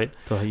power, right?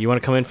 So you want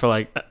to come in for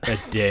like a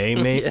day,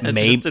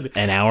 maybe just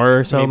an hour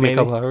or so, maybe? a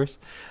couple hours.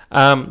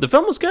 The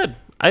film was good.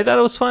 I thought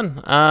it was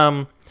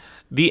fun.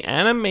 The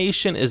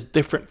animation is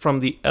different from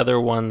the other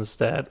ones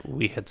that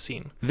we had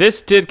seen.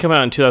 This did come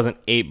out in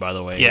 2008, by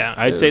the way. Yeah,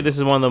 I'd say this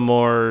is one of the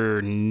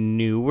more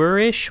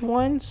newer-ish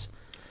ones.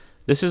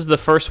 This is the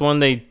first one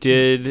they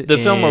did. The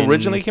film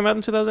originally came out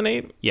in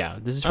 2008? Yeah,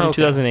 this is from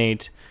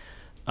 2008.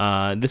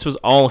 This was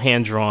all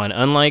hand-drawn.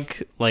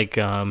 Unlike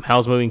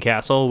Howl's Moving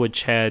Castle,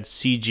 which had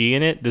CG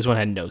in it, this one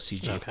had no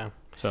CG. Okay.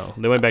 So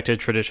they went back to a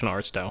traditional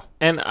art style.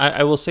 And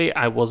I will say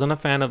I wasn't a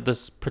fan of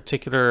this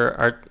particular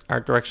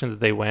art direction that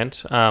they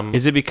went.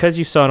 Is it because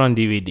you saw it on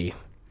DVD?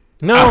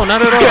 No,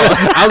 not at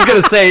all. I was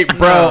going to say,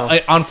 bro,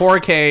 on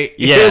 4K,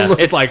 Yeah, it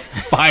looked it's- like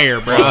fire,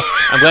 bro.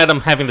 I'm glad I'm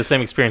having the same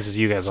experience as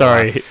you guys.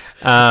 Sorry.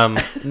 No, No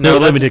that's-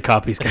 limited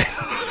copies, guys.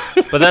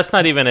 But that's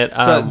not even it.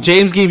 So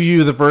James gave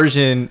you the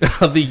version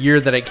of the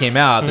year that it came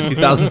out, the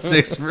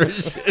 2006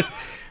 version.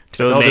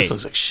 oh, this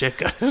looks like shit,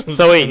 guys.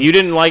 So wait, you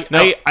didn't like? No,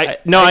 I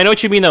know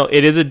what you mean though.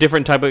 It is a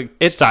different type of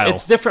style.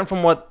 It's different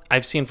from what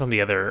I've seen from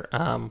the other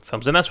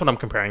films, and that's what I'm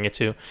comparing it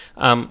to.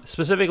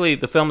 Specifically,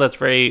 the film that's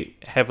very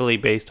heavily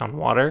based on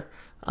water.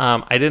 I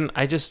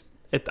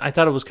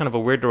thought it was kind of a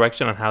weird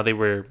direction on how they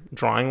were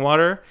drawing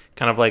water,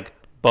 kind of like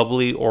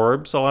bubbly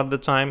orbs a lot of the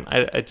time.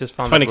 I just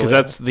found It's funny that because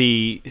really- that's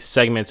the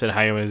segments that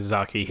Hayao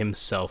Miyazaki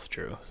himself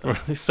drew.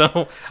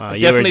 so I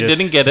you were definitely just-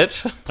 didn't get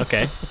it.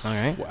 Okay, all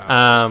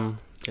right.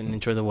 Didn't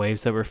enjoy the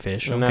waves that were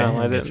fish. Okay, No,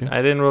 I get didn't. you.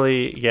 I didn't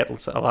really get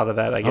a lot of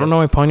that. I guess. I don't know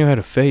why Ponyo had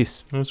a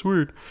face. That's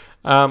weird.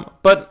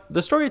 But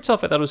the story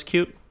itself, I thought was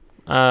cute.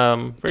 Do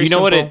you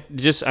know what it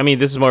just? I mean,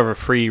 this is more of a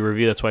free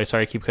review. That's why.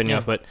 Sorry, I keep cutting you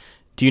off. But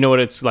do you know what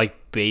it's like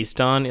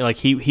based on? Like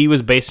he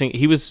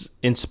was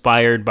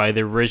inspired by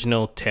the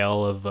original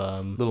tale of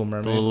Little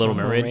Mermaid. The Little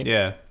Mermaid.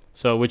 Yeah.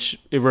 So which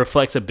it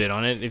reflects a bit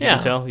on it. If you Yeah.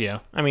 can tell. Yeah.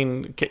 I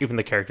mean, even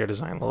the character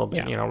design a little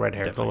bit. Yeah,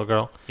 Red-haired definitely. little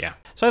girl. Yeah.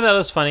 So I thought it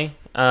was funny.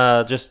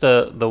 Just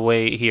the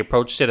way he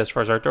approached it as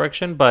far as art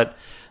direction, but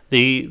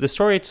the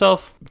story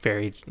itself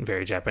very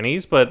very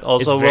Japanese, but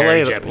also It's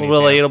very Japanese,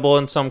 relatable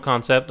in some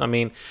concept. I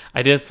mean,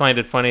 I did find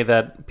it funny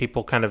that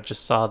people kind of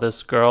just saw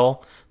this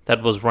girl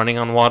that was running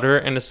on water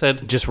and it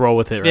said, Just roll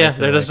with it. Right? yeah,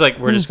 they're just like,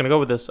 we're just gonna go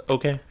with this.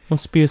 Okay.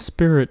 Must be a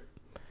spirit.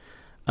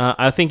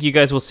 I think you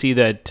guys will see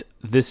that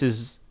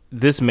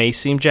this may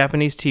seem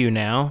Japanese to you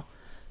now,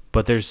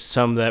 but there's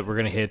some that we're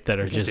gonna hit that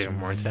are just even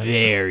more intense.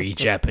 very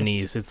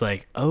Japanese. It's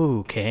like,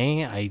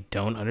 okay, I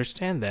don't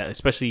understand that,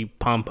 especially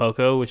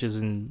Pompoko, which is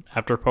in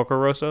after Poco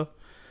Rosso.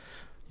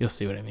 You'll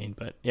see what I mean,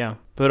 but yeah.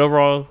 But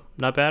overall,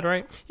 not bad,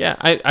 right? Yeah,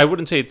 I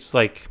wouldn't say it's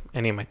like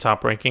any of my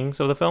top rankings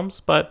of the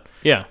films, but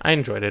Yeah. I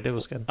enjoyed it. It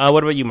was good.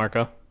 What about you,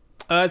 Marco?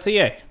 So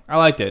yeah, I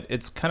liked it.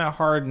 It's kind of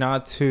hard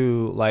not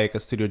to like a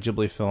Studio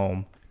Ghibli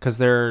film because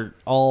they're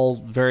all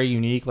very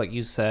unique, like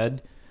you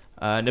said.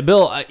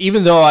 Nabil,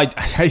 even though I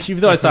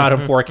saw it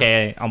in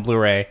 4K on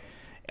Blu-ray,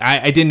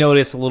 I did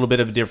notice a little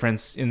bit of a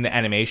difference in the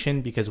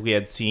animation because we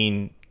had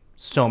seen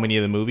so many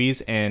of the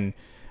movies, and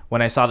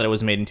when I saw that it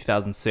was made in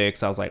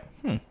 2006, I was like,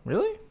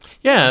 really?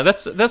 Yeah,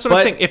 that's what I'm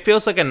But- saying. It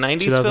feels like a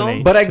 90s 2008.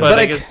 film, But I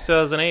I c- guess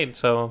 2008.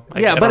 So I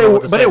Yeah, don't but know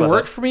what to say it about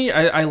worked that. for me.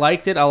 I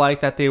liked it. I liked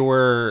that they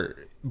were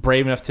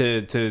brave enough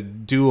to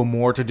do a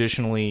more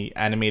traditionally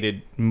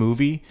animated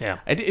movie. Yeah.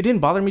 It didn't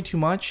bother me too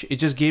much. It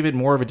just gave it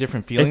more of a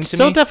different feeling It to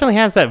still me. definitely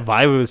has that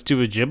vibe of a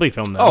Studio Ghibli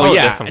film, though. Oh,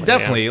 yeah, definitely,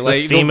 definitely. yeah. The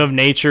Like theme of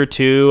nature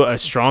too, a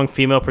strong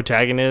female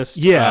protagonist.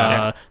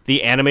 Yeah.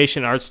 The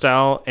animation art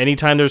style.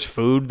 Anytime there's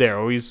food, they're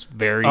always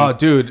very oh,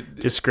 dude,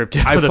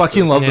 descriptive. I of the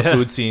fucking food. love the Yeah.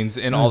 food scenes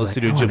in all the like,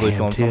 Studio I want Ghibli ham,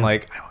 films. too. I'm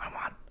like, I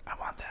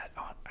want that.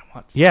 I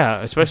want. Yeah,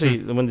 especially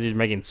when they're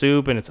making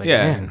soup, and it's like,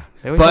 Yeah, man,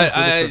 they always but make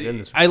food that's so good in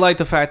this I like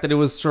the fact that it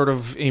was sort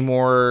of a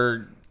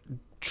more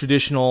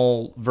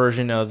traditional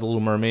version of the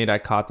Little Mermaid. I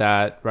caught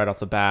that right off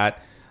the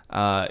bat.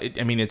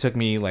 It took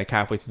me like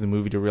halfway through the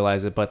movie to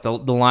realize it, but the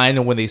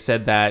line when they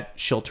said that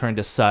she'll turn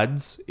to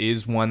suds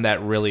is one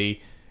that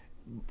really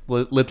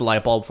lit the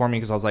light bulb for me,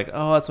 because I was like,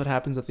 oh, that's what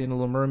happens at the end of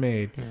Little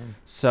Mermaid.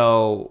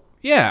 So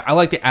yeah, I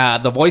like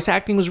the voice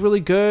acting was really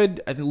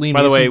good. I think Liam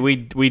By the way,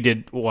 Neeson- we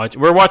did watch.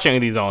 We're watching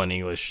these all in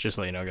English, just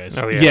so you know, guys.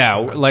 Oh, yeah,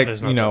 No, like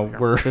there's no you know, doubt here.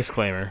 we're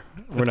Disclaimer: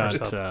 we're not.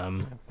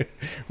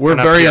 we're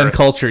not very purists.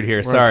 uncultured here.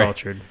 We're Sorry.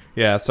 uncultured.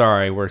 Yeah,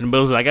 sorry. We're And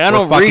Bill's like, I We're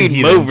don't fucking read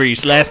heathens.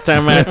 movies. Last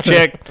time I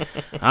checked,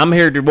 I'm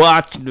here to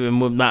watch them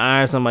with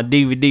my eyes on my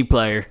DVD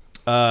player.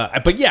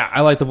 but yeah,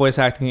 I like the voice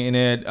acting in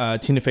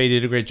it. Tina Fey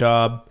did a great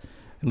job.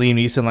 Liam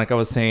Neeson, like I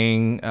was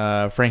saying,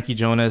 Frankie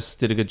Jonas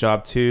did a good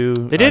job too.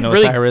 They did Noah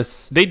really.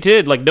 Cyrus. They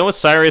did. Like Noah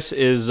Cyrus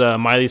is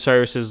Miley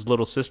Cyrus's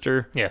little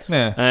sister. Yes.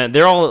 Yeah.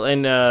 They're all,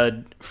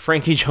 and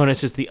Frankie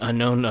Jonas is the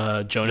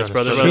unknown Jonas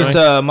brother. By the She's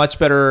way. a much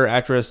better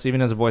actress,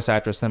 even as a voice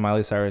actress, than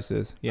Miley Cyrus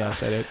is. Yeah, I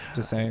said it.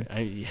 Just saying.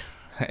 Okay.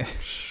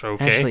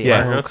 Okay.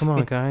 Yeah. Oh, come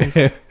on, guys.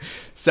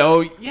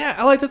 So yeah,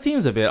 I like the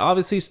themes of it.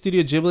 Obviously,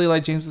 Studio Ghibli,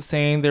 like James was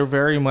saying, they're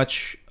very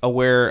much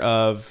aware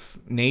of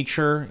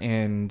nature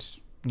and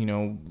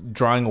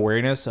drawing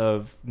awareness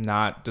of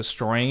not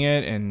destroying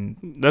it and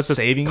That's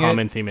saving a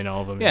common it. theme in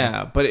all of them.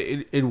 Yeah, but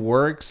it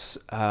works.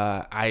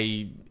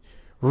 I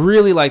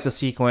really like the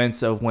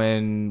sequence of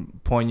when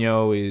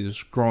Ponyo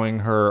is growing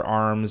her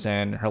arms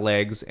and her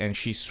legs, and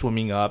she's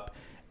swimming up,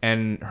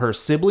 and her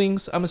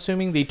siblings, I'm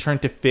assuming, they turn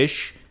to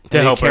fish To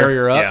and help they carry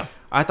her, her up. yeah.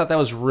 I thought that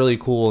was really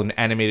cool and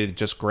animated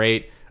just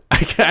great.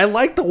 I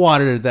like the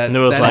water that. And it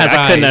was that like, has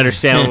I couldn't eyes.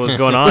 understand what was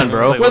going on,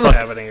 bro. What's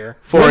happening here?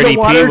 When the 480p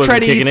water wasn't tried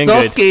to eat kicking in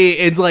good. Sasuke,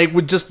 it like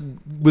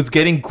was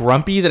getting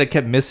grumpy that it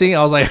kept missing.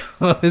 I was like,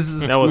 oh, this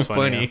is That too was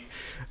funny. funny,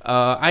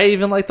 I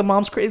even like the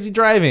mom's crazy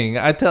driving.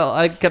 I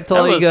kept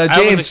telling was- I was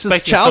James this is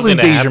expecting child something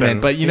to endangerment,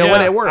 happen. but you know what?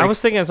 Yeah, It works. I was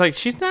thinking, it's like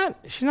she's not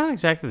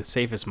exactly the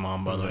safest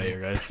mom, by the way,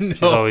 you guys.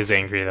 She's always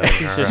angry though. Her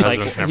Just like,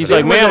 husband's never he's there.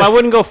 like, ma'am, I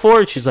wouldn't go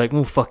forward. She's like,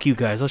 oh, fuck you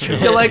guys. I'll show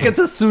You're you. like, it's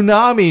a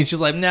tsunami. She's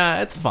like, nah,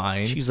 it's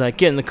fine. She's like,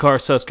 get in the car,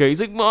 Sasuke. He's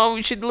like, Mom,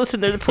 we should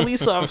listen to the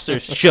police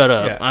officers. Shut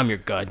up. Yeah. I'm your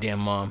goddamn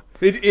mom.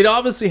 It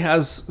obviously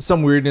has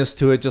some weirdness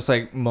to it, just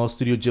like most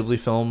Studio Ghibli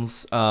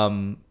films.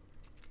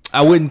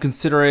 I wouldn't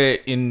consider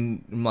it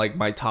in like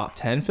my top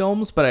 10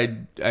 films, but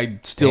I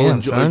still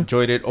Damn, son.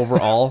 enjoyed it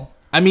overall.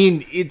 I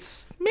mean,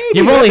 it's maybe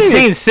You've only maybe-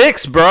 seen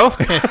 6, bro.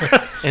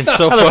 And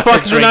so How the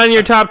fuck is it not in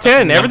your top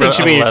 10? Number Everything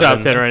should be in your top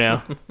 10 11. right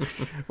now.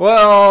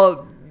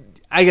 Well,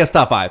 I guess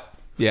top 5.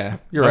 Yeah,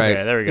 you're Okay,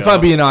 right. there we go. If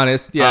I'm being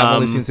honest, yeah, I've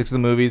only Um, seen 6 of the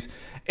movies.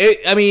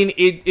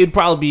 It'd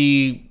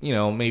probably be,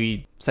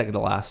 maybe second to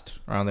last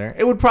around there.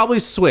 It would probably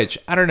switch.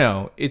 I don't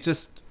know. It's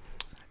just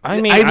I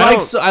mean,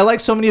 I like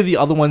so many of the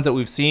other ones that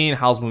we've seen.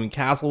 Howl's Moving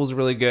Castle was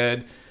really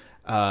good.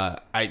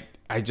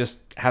 I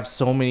just have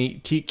so many.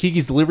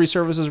 Kiki's Delivery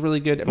Service is really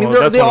good. I mean,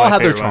 Well, that's they one of all my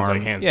have their favorite ones, charm.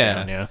 like, hands yeah.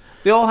 down, yeah.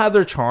 They all have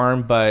their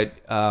charm, but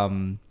I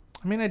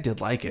mean, I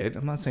did like it.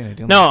 I'm not saying I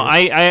didn't. No,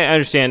 like it. I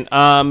understand.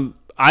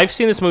 I've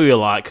seen this movie a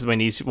lot because my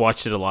niece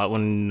watched it a lot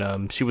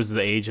when she was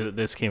the age that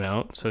this came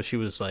out. So she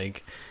was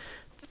like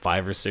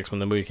 5 or 6 when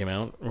the movie came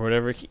out or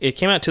whatever. It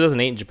came out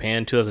 2008 in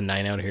Japan,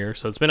 2009 out here.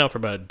 So it's been out for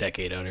about a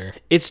decade out here.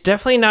 It's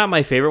definitely not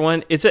my favorite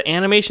one. It's an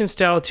animation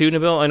style too,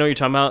 Nabil. I know what you're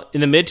talking about.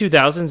 In the mid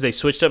 2000s, they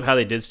switched up how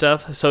they did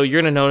stuff. So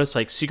you're going to notice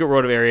like Secret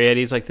World of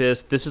Ariadne's like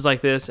this. This is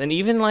like this. And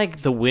even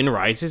like The Wind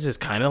Rises is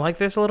kind of like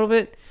this a little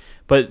bit.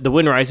 But The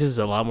Wind Rises is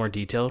a lot more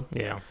detailed.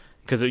 Yeah.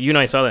 Because you and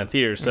I saw that in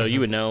theaters, so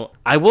you would know.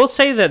 I will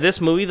say that this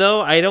movie,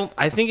 though,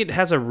 I think it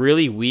has a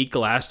really weak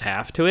last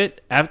half to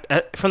it.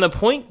 From the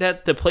point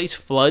that the place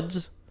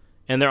floods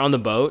and they're on the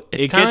boat, It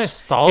it kinda gets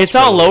stalls it's for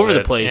a all little over the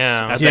bit. place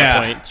Yeah. at Yeah.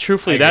 that point.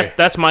 Truthfully, I agree.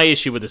 that's my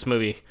issue with this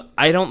movie.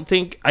 I don't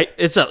think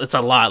it's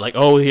a lot. Like,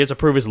 oh, he has to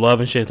prove his love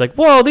and shit. It's like,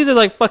 whoa, these are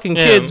like fucking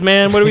Yeah. kids,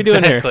 man. What are we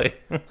doing here? Exactly.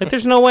 Like,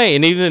 there's no way.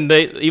 And even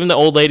the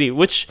old lady,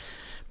 which,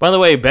 by the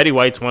way, Betty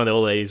White's one of the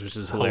old ladies, which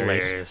is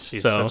hilarious. Hilarious.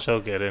 She's So- so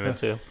good in it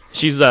too.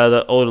 She's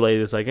the old lady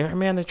that's like, oh,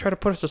 man, they try to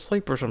put us to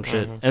sleep or some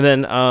shit. And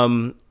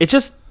then it's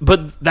just,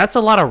 but that's a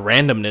lot of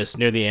randomness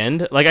near the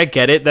end. Like, I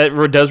get it. That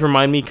does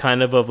remind me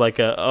kind of like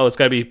it's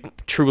got to be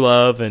true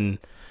love and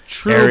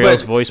True,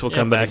 Ariel's but voice will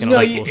come but back it's and no,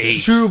 like,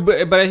 it's true,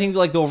 but I think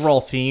like the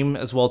overall theme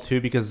as well too,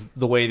 because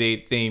the way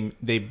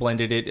they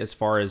blended it as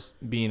far as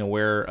being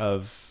aware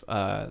of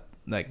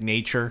like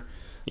nature,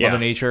 Yeah. Mother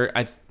Nature.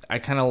 I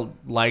kind of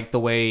like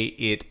the way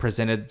it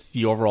presented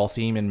the overall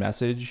theme and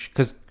message,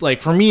 because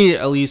like for me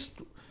at least,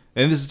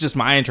 and this is just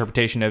my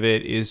interpretation of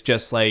it, is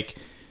just like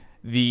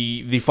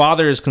the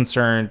father is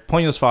concerned,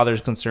 Ponyo's father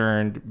is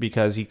concerned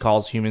because he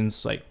calls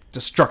humans like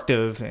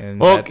destructive and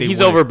well, that they he's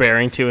wouldn't-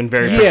 overbearing too and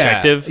very Yeah,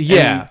 protective.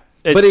 yeah.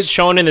 And But it's it's-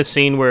 shown in the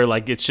scene where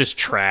like it's just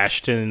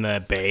trashed in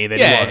the bay that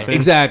he Yeah, walks in.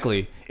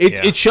 exactly. Yeah.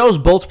 It shows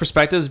both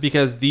perspectives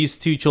because these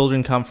two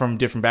children come from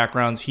different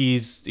backgrounds.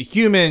 He's a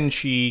human,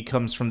 she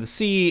comes from the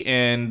sea,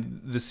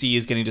 and the sea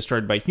is getting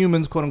destroyed by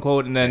humans, quote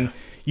unquote. And then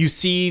you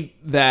see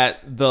that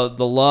the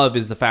love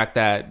is the fact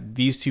that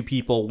these two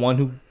people, one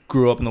who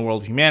grew up in the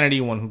world of humanity,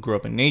 one who grew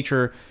up in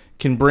nature,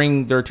 can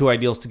bring their two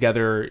ideals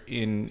together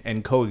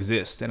and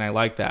coexist. And I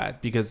like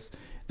that because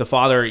the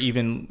father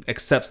even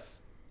accepts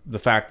the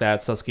fact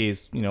that Sasuke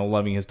is,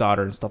 loving his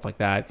daughter and stuff like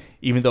that,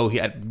 even though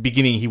at the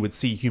beginning he would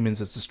see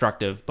humans as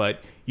destructive, but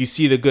you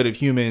see the good of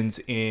humans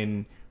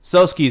in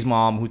Sasuke's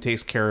mom, who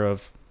takes care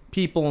of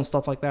people and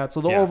stuff like that.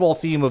 So the overall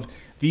theme of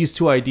these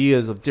two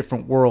ideas of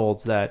different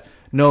worlds, that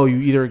no, you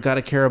either got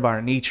to care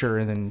about nature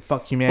and then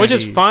fuck humanity, which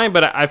is fine,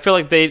 but I feel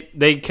like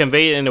they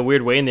convey it in a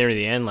weird way near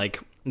the end. Like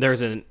they're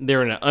in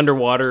an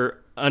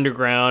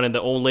underground, and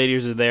the old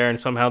ladies are there, and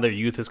somehow their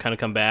youth has kind of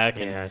come back.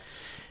 Yeah, and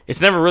it's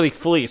never really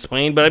fully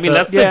explained, but I mean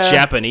that's the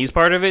Japanese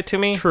part of it to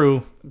me.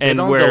 True. They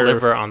don't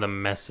deliver on the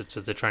message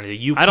that they're trying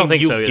to. I don't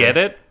think so either. Get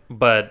it,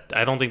 but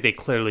I don't think they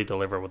clearly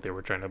deliver what they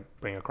were trying to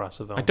bring across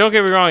the film. Don't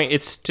get me wrong;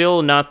 it's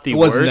still not the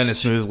worst. It wasn't done as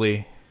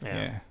smoothly.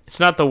 Yeah. It's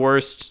not the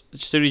worst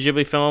Studio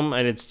Ghibli film,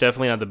 and it's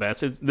definitely not the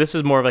best. This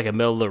is more of like a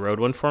middle of the road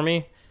one for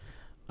me.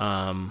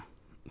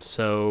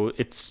 So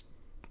it's.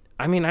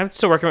 I mean, I would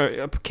still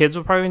recommend. Kids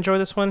would probably enjoy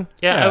this one.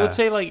 Yeah, I would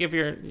say like if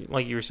you're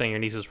like you were saying, your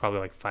niece is probably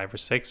like 5 or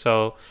 6,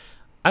 so.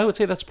 I would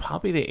say that's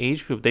probably the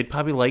age group. They'd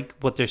probably like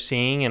what they're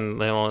seeing, and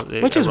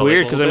which is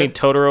weird because I mean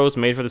Totoro is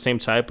made for the same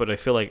type, but I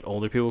feel like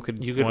older people could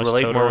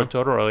relate Totoro. more with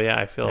Totoro. Yeah,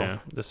 I feel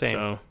the same.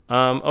 So,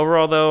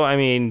 overall, though, I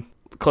mean,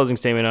 closing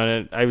statement on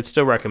it, I would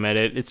still recommend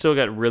it. It's still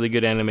got really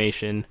good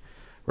animation,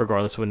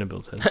 regardless of what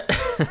Nabil says,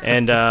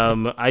 and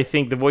I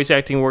think the voice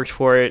acting works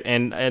for it.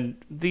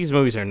 And these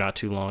movies are not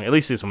too long. At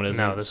least this one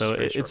isn't. No, so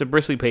it's a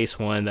briskly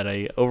paced one that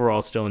I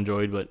overall still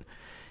enjoyed, but.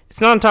 It's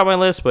not on top of my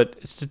list, but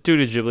it's due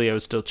to Ghibli. I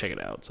would still check it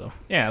out. So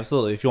yeah,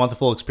 absolutely. If you want the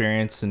full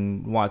experience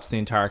and watch the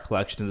entire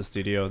collection in the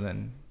studio,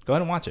 then go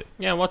ahead and watch it.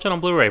 Yeah, watch it on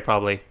Blu-ray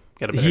probably.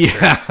 Get a better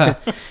experience.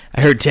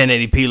 I heard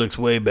 1080p looks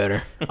way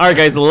better. All right,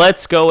 guys,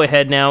 let's go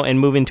ahead now and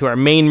move into our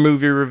main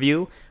movie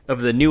review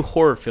of the new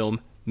horror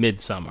film,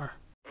 Midsommar.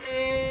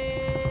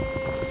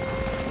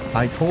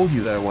 I told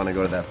you that I want to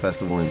go to that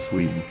festival in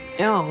Sweden.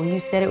 Oh, you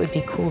said it would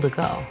be cool to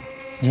go.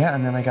 Yeah,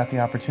 and then I got the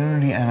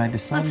opportunity, and I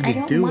decided to do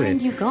it. I don't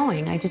mind you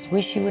going. I just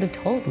wish you would have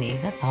told me.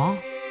 That's all.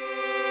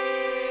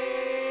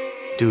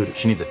 Dude,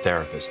 she needs a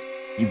therapist.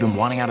 You've been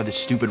wanting out of this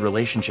stupid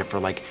relationship for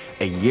like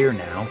a year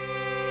now.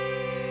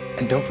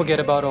 And don't forget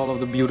about all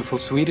of the beautiful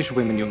Swedish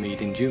women you'll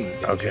meet in June.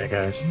 Okay,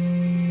 guys.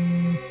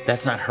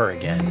 That's not her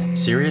again.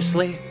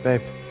 Seriously?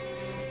 Babe,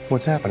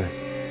 what's happening?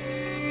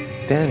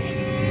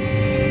 Danny.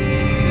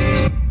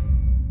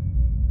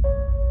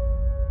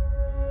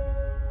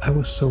 I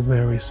was so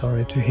very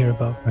sorry to hear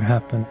about what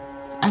happened.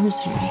 I'm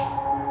sorry.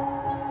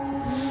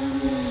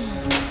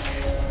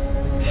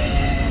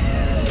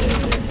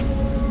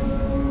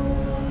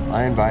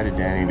 I invited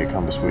Danny to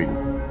come to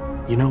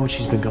Sweden. You know what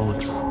she's been going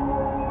through.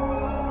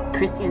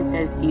 Christian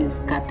says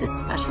you've got this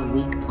special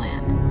week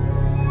planned.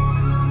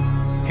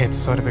 It's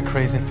sort of a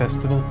crazy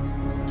festival.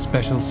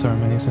 Special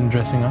ceremonies and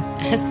dressing up.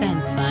 That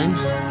sounds fun.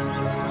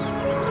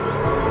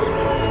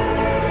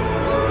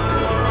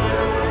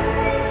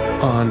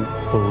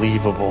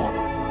 Unbelievable.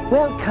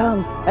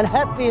 Welcome and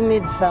happy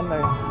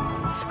Midsummer.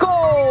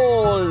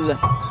 Skål!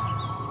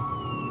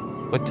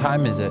 What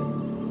time is it?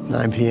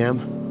 9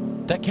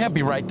 p.m. That can't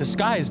be right. The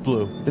sky is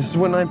blue. This is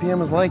what 9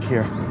 p.m. is like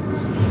here.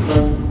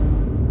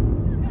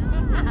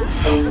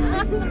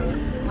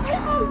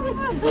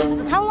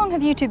 How long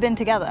have you two been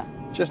together?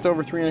 Just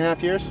over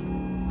 3.5 years.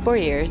 4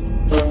 years.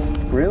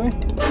 Really?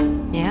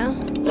 Yeah.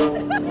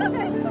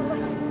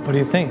 What do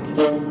you think?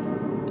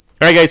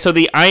 All right, guys, so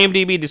the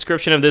IMDb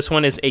description of this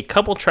one is a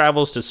couple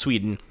travels to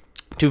Sweden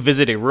to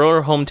visit a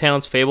rural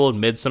hometown's fabled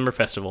midsummer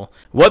festival.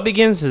 What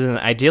begins as an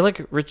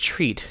idyllic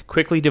retreat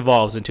quickly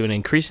devolves into an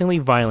increasingly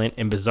violent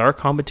and bizarre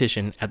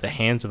competition at the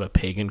hands of a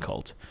pagan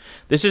cult.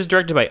 This is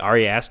directed by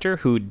Ari Aster,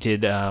 who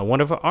did one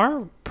of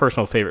our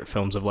personal favorite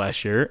films of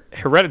last year,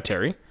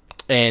 Hereditary,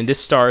 and this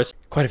stars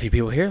quite a few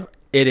people here.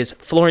 It is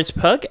Florence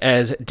Pugh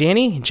as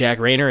Danny, Jack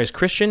Rayner as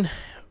Christian,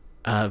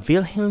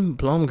 Wilhelm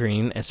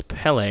Blomgren as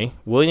Pele,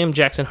 William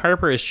Jackson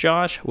Harper as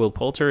Josh, Will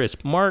Poulter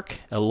as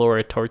Mark,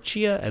 Elora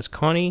Torchia as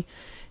Connie,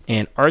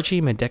 and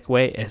Archie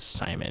Madekwe as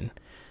Simon.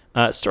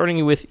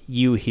 Starting with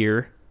you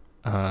here,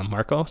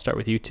 Marco, start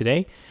with you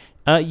today.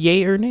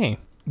 Yay or nay?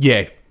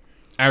 Yay.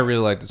 I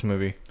really like this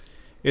movie.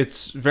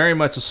 It's very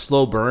much a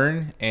slow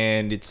burn,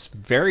 and it's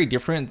very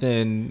different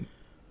than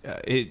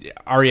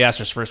Ari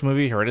Aster's first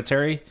movie,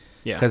 Hereditary.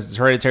 Yeah. Because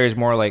Hereditary is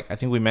more like, I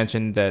think we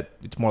mentioned that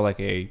it's more like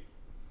a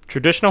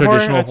Traditional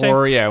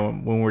horror, yeah,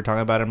 when we were talking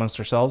about it amongst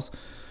ourselves.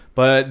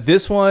 But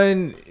this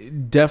one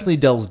definitely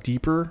delves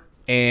deeper,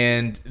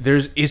 and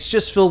it's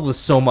just filled with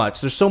so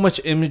much. There's so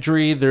much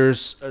imagery,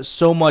 there's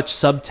so much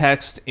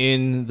subtext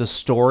in the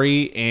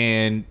story,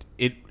 and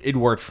it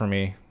worked for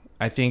me.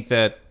 I think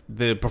that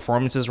the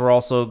performances were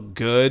also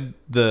good.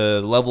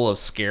 The level of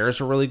scares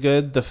were really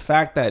good. The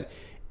fact that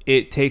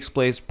it takes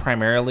place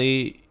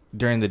primarily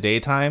during the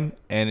daytime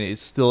and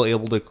it's still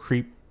able to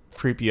creep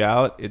you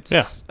out.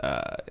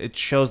 It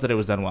shows that it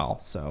was done well.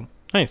 So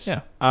nice.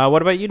 Yeah.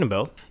 What about you,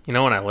 Nabil? You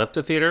know, when I left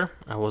the theater,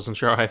 I wasn't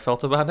sure how I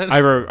felt about it. I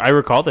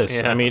recall this.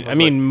 Yeah, I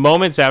mean,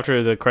 moments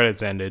after the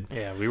credits ended.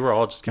 Yeah, we were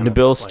all just kind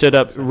Nabil of. stood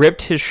up,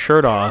 ripped his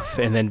shirt off,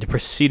 and then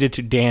proceeded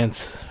to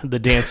dance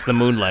the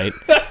Moonlight.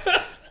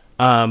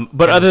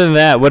 But other than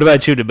that, what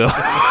about you,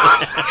 Nabil?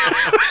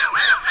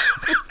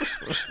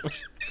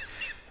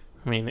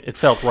 I mean, it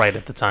felt right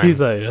at the time.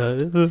 He's like,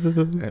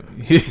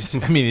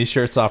 his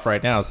shirt's off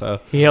right now, so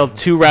he held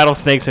 2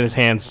 rattlesnakes in his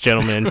hands,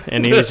 gentlemen,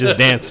 and he was just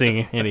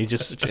dancing, and he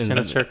just in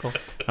a circle.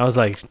 I was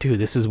like, dude,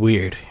 this is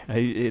weird.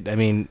 I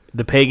mean,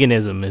 the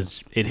paganism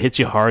it hits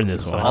you hard in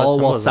this one. all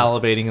while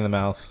salivating in the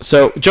mouth.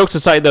 So, jokes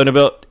aside, though,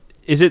 Nabil,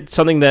 is it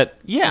something that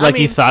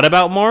you thought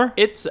about more?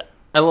 It's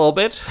a little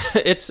bit.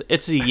 It's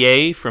a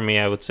yay for me,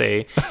 I would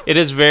say. It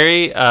is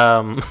very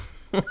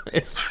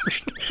it's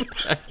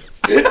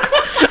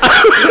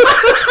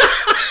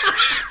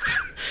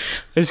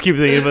I just keep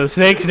thinking about the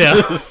snakes now.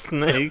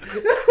 Snakes.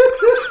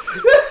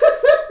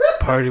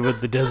 Party with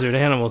the desert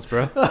animals,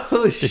 bro.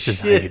 Oh, this is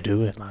how you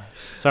do it.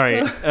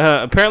 Sorry.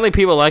 Apparently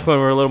people like when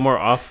we're a little more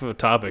off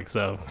topic,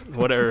 so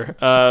whatever.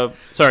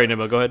 Sorry,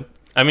 Nabil, go ahead.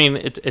 I mean,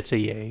 it's a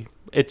yay.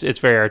 It's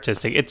very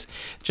artistic. It's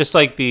just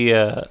like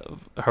the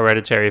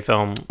Hereditary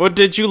film. Well,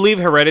 did you leave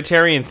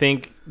Hereditary and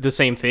think the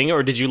same thing,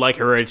 or did you like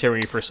Hereditary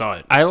when you first saw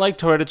it? I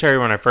liked Hereditary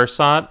when I first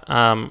saw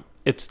it.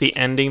 It's the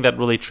ending that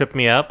really tripped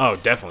me up. Oh,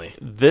 definitely.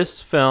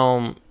 This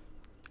film,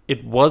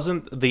 it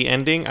wasn't the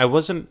ending. There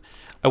wasn't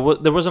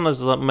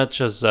as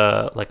much as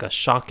like a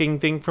shocking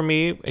thing for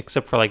me,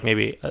 except for like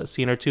maybe a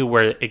scene or two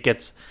where it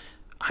gets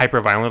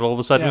hyper violent all of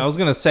a sudden. Yeah, I was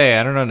gonna say,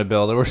 I don't know,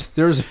 Nabil.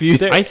 There was a few.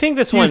 I think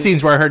this few one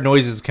scenes where I heard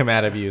noises come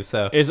out of you.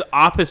 So is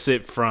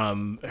opposite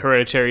from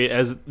Hereditary,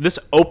 as this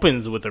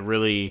opens with a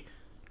really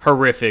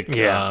horrific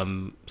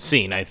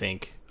scene. I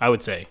think I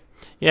would say.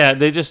 Yeah,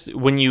 they just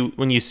when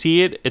you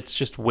see it, it's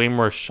just way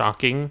more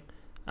shocking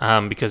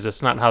because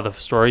it's not how the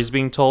story's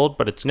being told,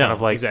 but it's kind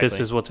of like this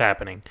is what's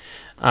happening.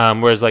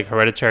 Whereas like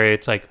Hereditary,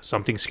 it's like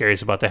something scary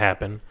is about to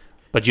happen,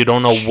 but you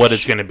don't know what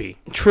it's going to be.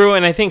 True,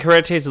 and I think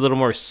Hereditary is a little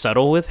more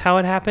subtle with how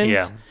it happens.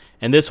 Yeah.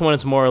 And this one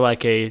is more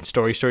like a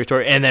story,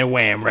 and then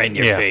wham, right in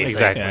your face.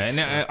 Exactly. Yeah,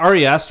 and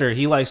Ari Aster,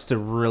 he likes to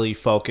really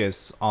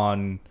focus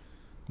on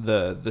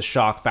the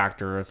shock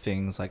factor of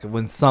things. Like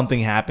when something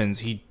happens,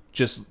 he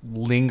just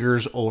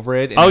lingers over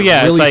it. And it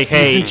really it's like, seeps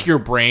hey, into your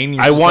brain.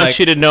 I want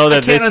you to know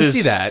that this is.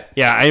 See that.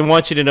 Yeah, I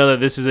want you to know that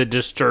this is a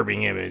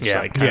distressing image. Yeah,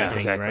 like, kind of thing,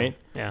 exactly. Right?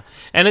 Yeah,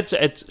 and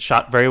it's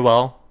shot very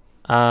well.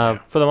 For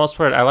the most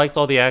part, I liked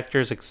all the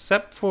actors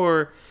except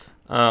for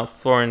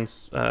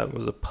Florence.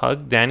 Was it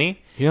Pug?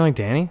 Danny? You don't like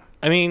Danny?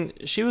 I mean,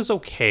 she was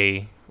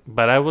okay,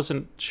 but I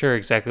wasn't sure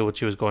exactly what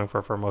she was going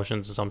for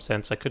emotions in some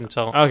sense. I couldn't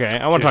tell. Okay,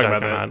 I want to talk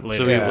about that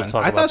later. So we'll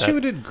talk I thought about she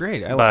that. did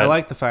great. I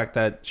like the fact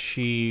that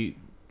she,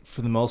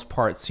 for the most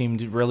part,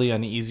 seemed really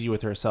uneasy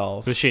with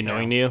herself. Was she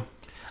annoying to you?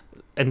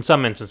 In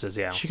some instances,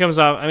 yeah. She comes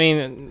off. I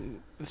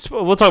mean,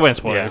 we'll talk about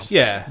spoilers.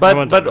 Yeah.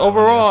 But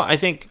overall, I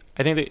think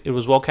that it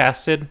was well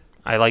casted.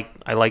 I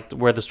liked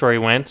where the story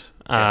went.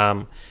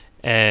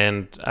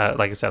 And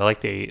like I said, I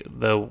like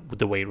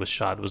the way it was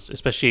shot. It was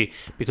especially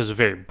because it was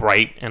very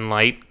bright and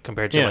light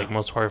compared to like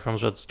most horror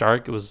films where it's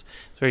dark. It was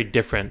very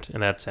different in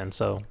that sense.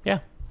 So yeah,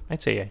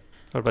 I'd say yay.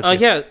 What about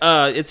you?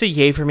 Yeah, it's a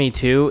yay for me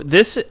too.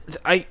 This,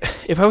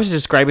 if I was to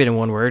describe it in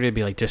one word, it'd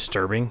be like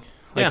disturbing.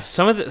 Like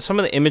some of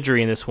the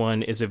imagery in this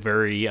one is a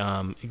very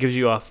it gives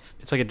you off.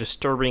 It's like a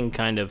disturbing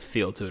kind of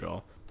feel to it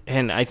all.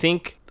 And I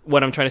think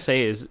what I'm trying to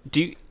say is,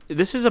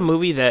 this is a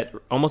movie that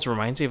almost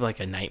reminds me of like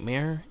a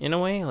nightmare in a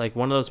way, like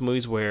one of those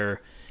movies where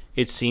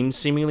it seems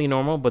seemingly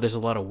normal, but there's a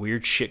lot of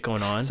weird shit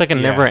going on. It's like a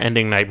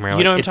never-ending nightmare.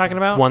 You know what I'm talking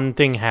about? One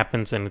thing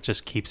happens and it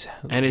just keeps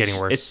getting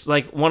worse. It's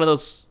like one of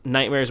those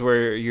nightmares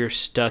where you're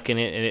stuck in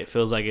it and it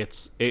feels like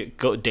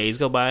days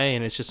go by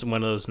and it's just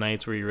one of those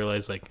nights where you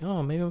realize like,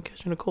 oh, maybe I'm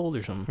catching a cold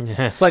or something.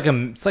 Yeah. It's like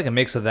a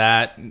mix of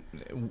that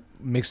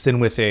mixed in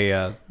with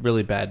a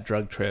really bad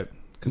drug trip.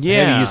 Because the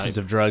heavy uses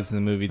of drugs in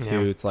the movie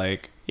too. It's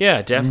like.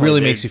 Yeah, definitely. It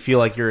really makes you feel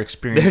like you're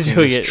experiencing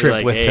this trip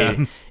like, with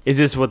them. Is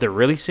this what they're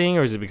really seeing,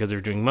 or is it because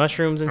they're doing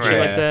mushrooms and shit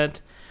like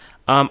that?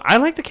 I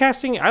like the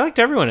casting. I liked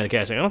everyone in the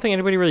casting. I don't think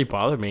anybody really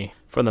bothered me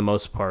for the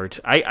most part.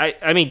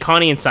 I mean,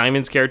 Connie and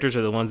Simon's characters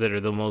are the ones that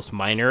are the most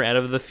minor out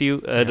of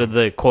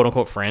the quote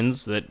unquote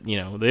friends. That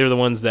they're the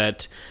ones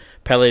that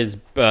Pele's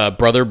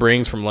brother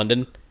brings from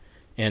London,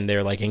 and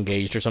they're like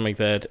engaged or something like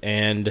that.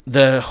 And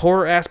the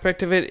horror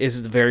aspect of it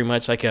is very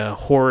much like a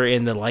horror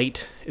in the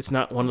light. It's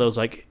not one of those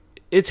like.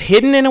 It's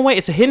hidden in a way.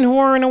 It's a hidden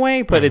horror in a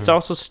way, but it's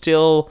also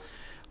still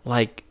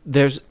like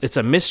it's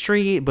a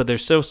mystery, but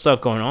there's still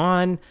stuff going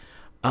on.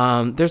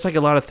 There's like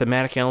a lot of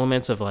thematic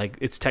elements of like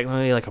it's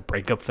technically like a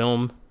breakup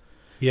film.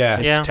 Yeah,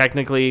 it's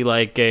technically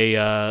like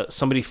a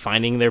somebody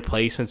finding their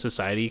place in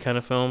society kind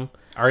of film.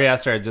 Ari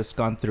Aster had just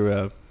gone through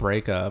a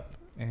breakup,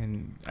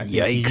 and I think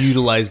Yikes. he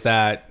utilized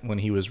that when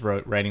he was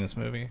writing this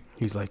movie.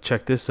 He's like,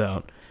 check this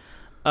out.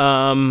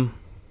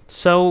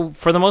 So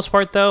for the most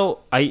part, though,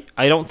 I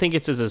don't think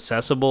it's as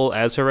accessible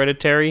as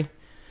Hereditary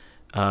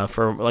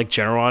for like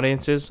general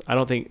audiences. I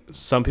don't think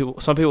some people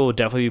will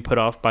definitely be put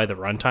off by the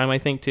runtime. I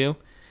think too,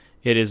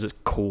 it is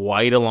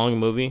quite a long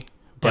movie.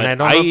 But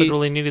and I don't know if it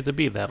really needed to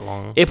be that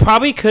long. It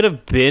probably could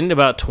have been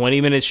about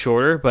 20 minutes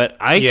shorter, but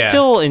I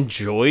still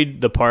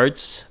enjoyed the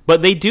parts.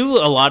 But they do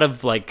a lot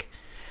of like,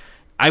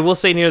 I will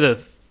say near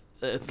the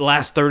the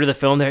last third of the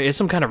film, there is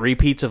some kind of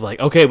repeats of like,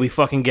 okay, we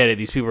fucking get it.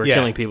 These people are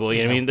killing people. You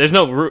know what I mean? There's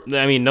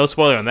no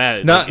spoiler on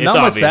that. Not it's much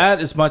obvious. that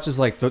as much as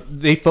like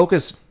he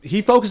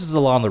focuses a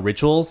lot on the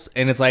rituals,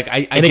 and it's like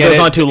I and it get goes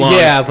on too long.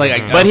 Yeah, I was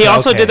like, but he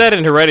also did that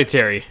in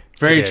Hereditary.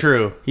 Very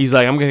true. He's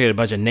like, I'm gonna get a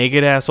bunch of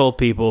naked ass old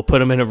people, put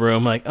them in a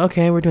room. Like,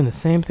 okay, we're doing the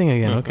same thing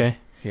again. Okay.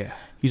 Yeah.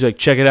 He's like,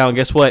 check it out, and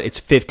guess what? It's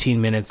 15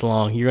 minutes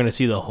long. You're gonna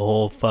see the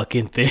whole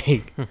fucking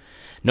thing.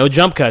 No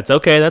jump cuts.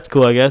 Okay, that's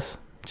cool, I guess.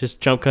 Just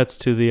jump cuts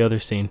to the other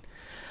scene.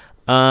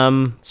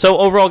 So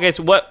overall, guys,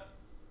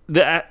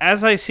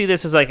 as I see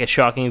this as like a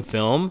shocking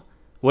film,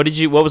 what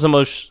was the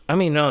most? I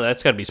mean, no,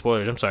 that's got to be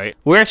spoilers. I'm sorry.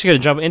 We're actually gonna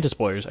jump into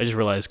spoilers. I just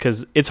realized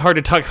because it's hard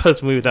to talk about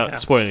this movie without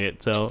spoiling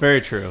it. So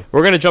very true.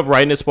 We're gonna jump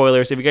right into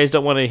spoilers. If you guys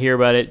don't want to hear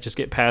about it, just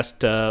get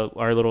past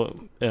our little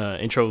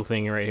intro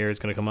thing right here. It's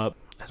gonna come up.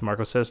 As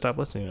Marco says, stop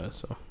listening to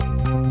us.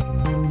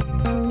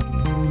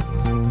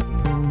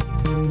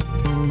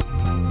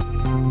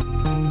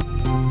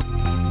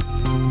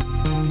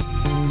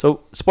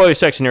 So spoiler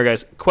section here,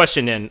 guys.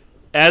 Question in.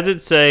 As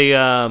it's a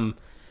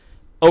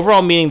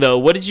overall meaning, though,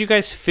 what did you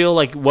guys feel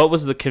like? What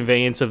was the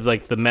conveyance of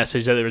like the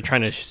message that they were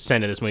trying to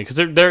send in this movie? Because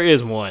there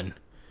is one,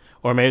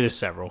 or maybe there's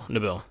several.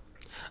 Nabil.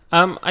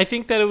 I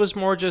think that it was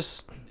more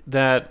just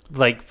that,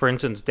 like, for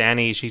instance,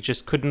 Danny, she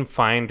just couldn't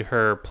find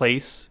her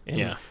place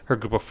in her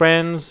group of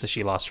friends.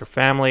 She lost her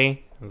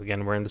family.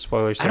 Again, we're in the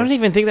spoilers here. I don't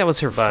even think that was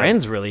her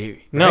friends, really.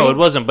 Right? No, it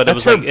wasn't. But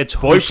That's it was like her it's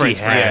who she boyfriend's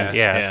had. friends.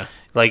 Yeah.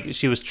 Like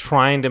she was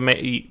trying to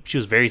she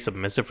was very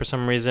submissive for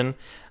some reason,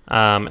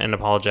 and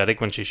apologetic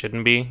when she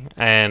shouldn't be,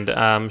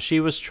 and she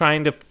was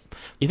trying to.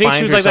 You think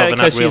she was like that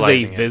because she's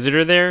a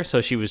visitor there,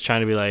 so she was trying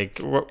to be like,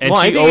 and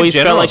she always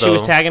felt like she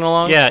was tagging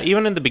along. Yeah,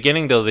 even in the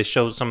beginning though, they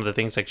showed some of the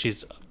things like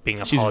she's being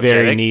apologetic. She's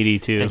very needy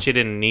too, and she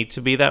didn't need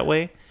to be that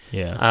way.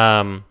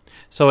 Yeah.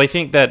 So I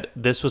think that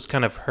this was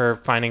kind of her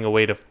finding a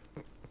way to,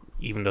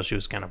 even though she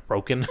was kind of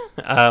broken,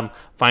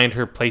 find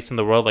her place in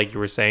the world, like you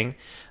were saying.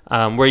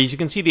 Whereas you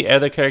can see the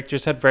other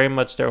characters had very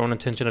much their own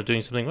intention of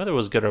doing something, whether it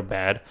was good or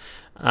bad.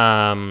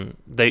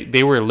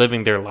 They were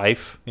living their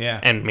life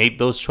and made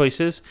those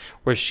choices,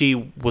 where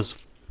she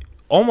was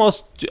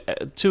almost,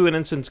 to an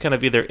instance, kind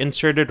of either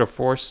inserted or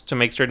forced to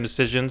make certain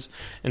decisions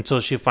until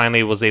she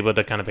finally was able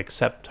to kind of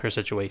accept her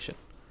situation.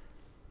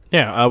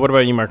 Yeah. What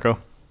about you, Marco?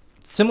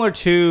 Similar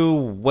to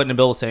what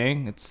Nabil was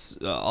saying, it's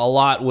a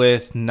lot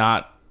with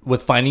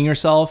finding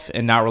yourself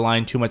and not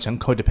relying too much on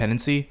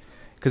codependency,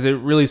 because it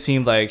really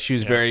seemed like she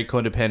was very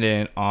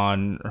codependent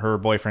on her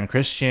boyfriend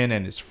Christian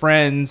and his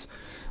friends.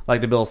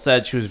 Like Nabil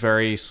said, she was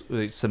very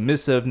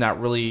submissive,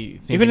 not really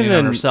thinking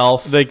on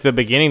herself. Like the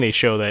beginning, they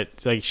show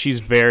that like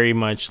she's very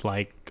much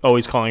like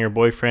always calling her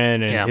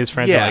boyfriend, and his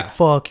friends are like,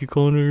 "Fuck, you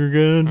calling her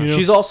again?" You know?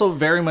 She's also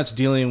very much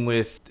dealing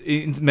with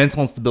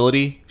mental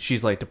instability.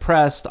 She's like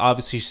depressed.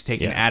 Obviously, she's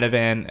taking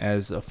Ativan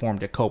as a form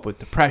to cope with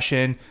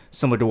depression,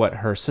 similar to what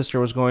her sister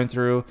was going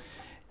through,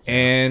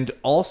 and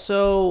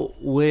also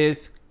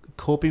with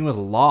coping with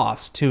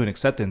loss too and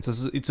acceptance.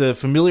 It's a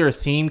familiar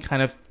theme,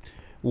 kind of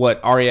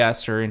what Ari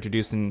Aster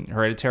introduced in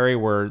Hereditary,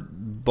 where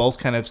both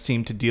kind of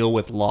seem to deal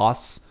with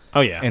loss.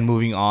 And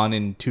moving on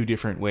in two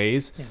different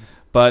ways. Yeah.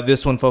 But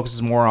this one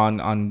focuses more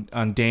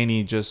on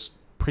Danny just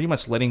pretty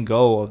much letting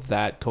go of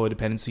that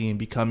codependency and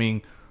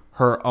becoming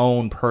her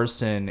own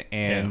person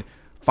and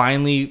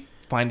finally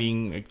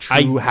finding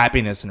true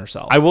happiness in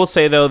herself. I will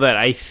say though that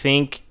I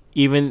think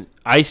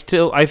I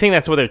think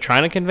that's what they're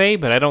trying to convey,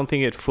 but I don't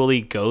think it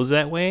fully goes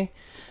that way,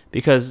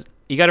 because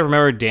you got to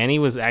remember Danny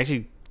was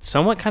actually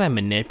somewhat kind of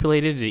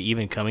manipulated to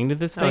even coming to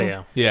this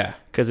thing. Yeah.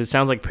 Because it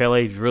sounds like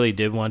Pele really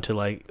did want to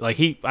I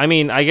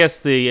guess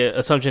the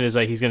assumption is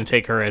that he's going to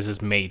take her as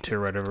his mate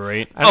or whatever,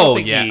 right?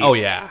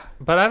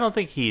 But I don't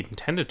think he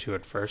intended to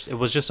at first. It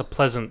was just a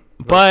pleasant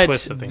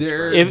twist of things.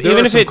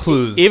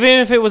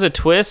 Even if it was a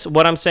twist,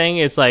 what I'm saying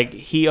is like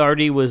he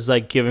already was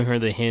like giving her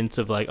the hints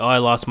of like, oh, I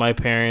lost my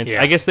parents.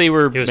 Yeah. I guess they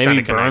were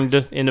maybe burned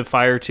into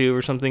fire too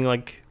or something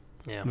like.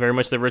 Yeah. Very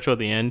much the ritual at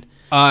the end.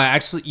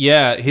 Actually,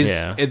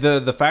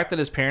 the fact that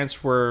his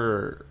parents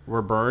were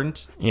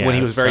burned when he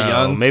was very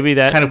young, maybe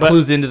that kind of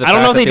clues into the. I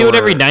don't know if they do it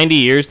every 90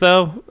 years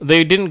though.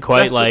 They didn't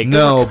quite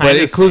but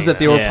it clues that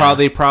they were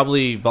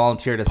probably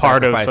volunteered to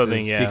part sacrifices of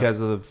something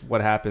because of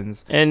what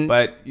happens. And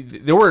but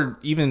there were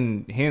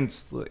even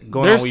hints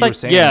going on what you were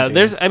saying. Yeah,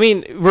 James. I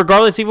mean,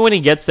 regardless, even when he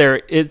gets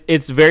there,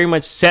 it's very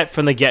much set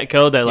from the get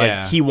go that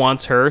like he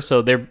wants her,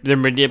 so they're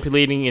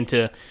manipulating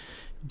into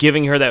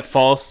giving her that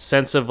false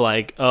sense of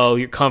like, oh,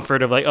 your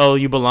comfort of like, oh,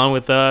 you belong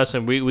with us,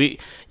 and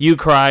you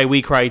cry,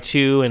 we cry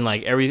too, and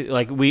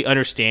like we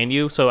understand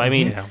you. So I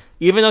mean,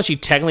 even though she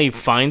technically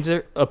finds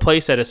a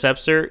place that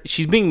accepts her,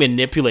 she's being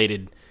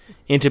manipulated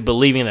into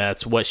believing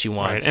that's what she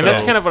wants. Right. And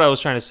that's kind of what I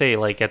was trying to say.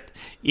 Like,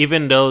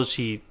 even though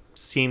she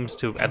seems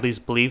to at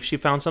least believe she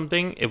found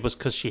something, it was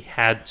because she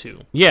had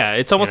to. Yeah,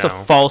 it's almost a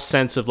false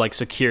sense of like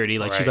security.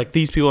 Like she's like,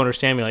 these people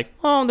understand me. Like,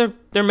 oh,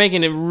 they're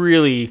making it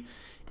really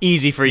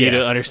easy for you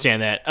to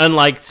understand that.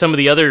 Unlike some of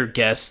the other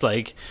guests,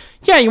 like,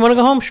 yeah, you want to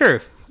go home?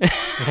 Sure.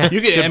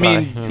 You can, I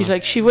mean, he's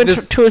like, she went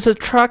to a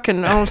truck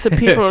and all the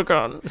people are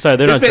gone. Sorry,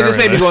 they're not. This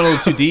may be going a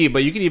little too deep,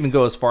 but you could even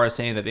go as far as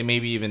saying that they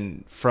maybe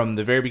even from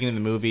the very beginning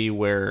of the movie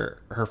where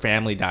her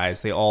family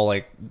dies, they all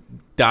like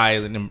die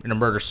in a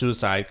murder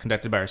suicide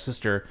conducted by her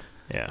sister.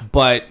 Yeah.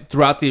 But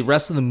throughout the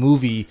rest of the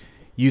movie,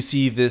 you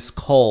see this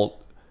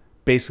cult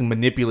basically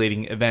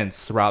manipulating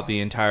events throughout the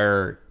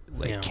entire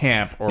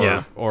camp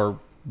or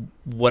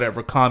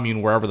whatever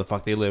commune, wherever the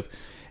fuck they live.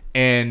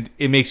 And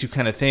it makes you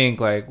kind of think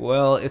like,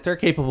 well, if they're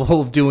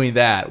capable of doing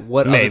that,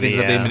 what other things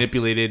have they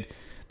manipulated?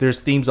 There's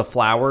themes of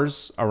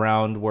flowers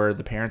around where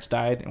the parents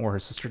died and where her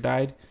sister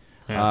died.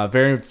 Yeah.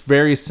 Very,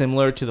 very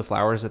similar to the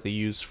flowers that they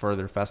use for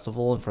their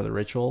festival and for the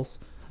rituals.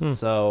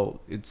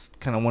 So it's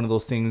kind of one of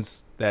those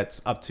things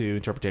that's up to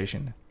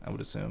interpretation, I would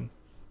assume.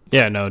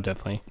 Yeah, no,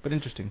 definitely. But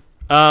interesting.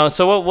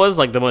 So what was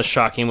like the most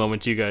shocking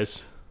moment to you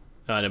guys,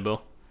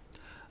 Nabil?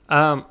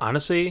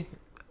 Honestly,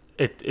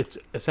 it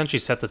essentially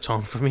set the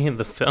tone for me in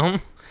the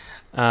film.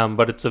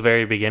 But it's the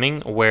very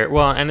beginning where,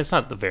 and it's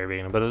not the very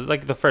beginning, but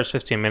like the first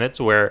 15 minutes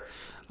where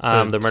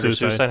the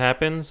murder-suicide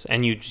happens,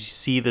 and you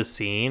see the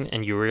scene,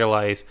 and you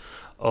realize,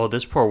 oh,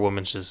 this poor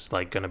woman's just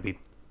like going to be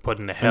put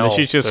into hell. And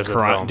she's just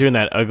crying, doing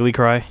that ugly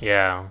cry.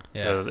 Yeah.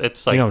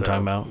 It's like you know what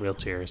I'm talking about. Real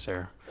tears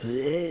there.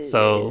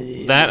 So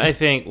that, I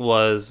think,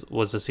 was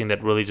the scene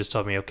that really just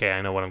told me, okay,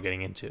 I know what I'm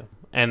getting into.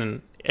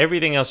 And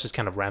everything else just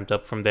kind of ramped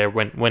up from there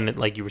when it,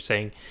 like you were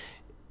saying,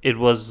 it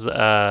was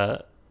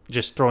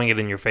just throwing it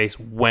in your face.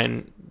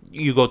 When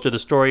you go through the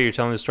story, you're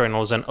telling the story, and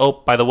all of a sudden,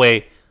 oh, by the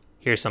way,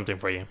 here's something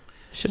for you.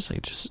 It's just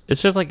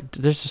like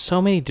there's just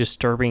so many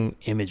disturbing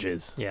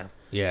images. Yeah.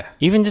 Yeah.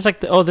 Even just like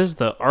this is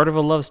the art of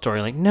a love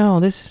story. Like, no,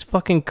 this is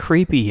fucking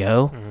creepy,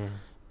 yo.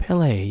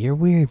 Pele, you're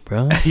weird,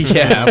 bro.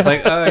 Yeah, it's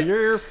like,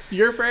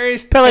 you're very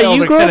Pele,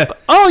 you grew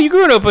up. Oh, you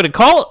grew up in a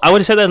cult. I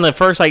would have said that in the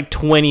first like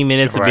 20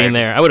 minutes of being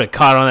there. I would have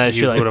caught on that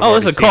shit. Like, oh,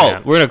 it's a cult.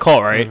 That. We're in a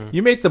cult, right?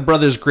 You make the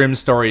Brothers Grimm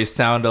stories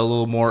sound a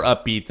little more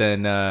upbeat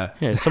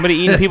than. Somebody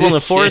eating people in the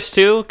forest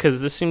too,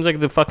 because this seems like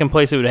the fucking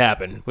place it would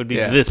happen. Would be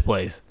this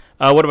place.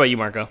 What about you,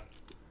 Marco?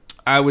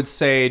 I would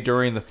say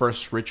during the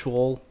first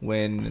ritual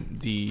when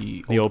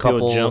the old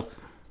couple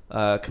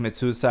commit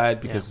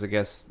suicide because I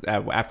guess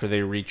after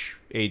they reach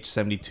age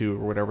 72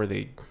 or whatever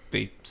they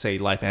say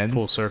life ends.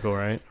 Full circle,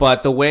 right?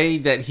 But the way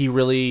that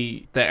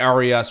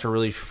Ari Aster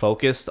really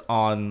focused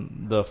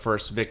on the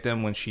first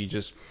victim when she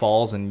just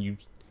falls and you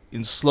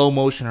in slow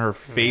motion her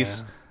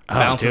face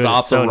bounces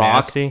off the rock.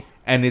 Nasty.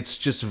 And it's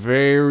just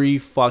very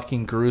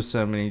fucking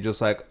gruesome, and you're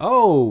just like,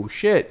 "Oh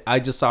shit! I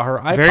just saw her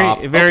eye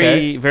pop."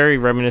 Very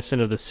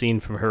reminiscent of the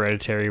scene from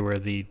Hereditary where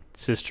the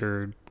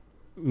sister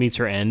meets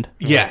her end.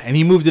 Yeah, and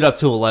he moved it up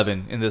to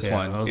 11 in this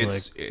one.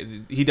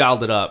 He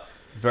dialed it up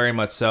very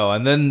much so.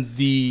 And then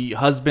the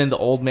husband, the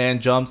old man,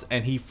 jumps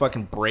and he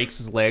fucking breaks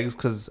his legs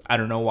because I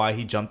don't know why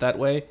he jumped that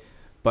way,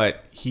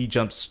 but he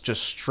jumps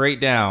just straight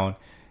down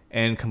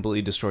and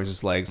completely destroys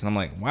his legs. And I'm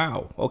like,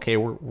 wow, okay,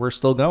 we're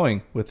still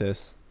going with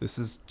this. This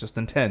is just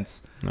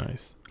intense.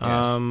 Nice.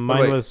 Yeah.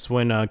 Mine was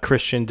when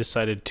Christian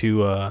decided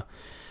to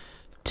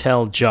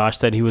tell Josh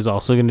that he was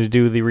also going to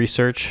do the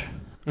research.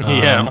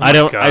 I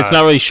don't. God. It's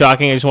not really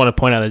shocking. I just want to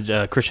point out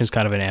that Christian's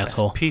kind of an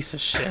asshole. Piece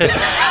of shit.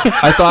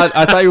 I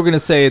thought you were going to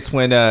say it's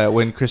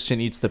when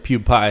Christian eats the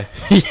pube pie.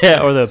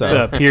 Yeah, or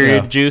the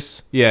period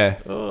juice. Yeah.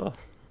 Ugh.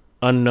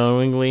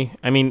 Unknowingly,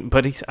 I mean,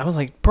 but I was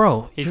like,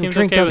 bro, your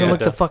drink doesn't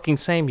look the fucking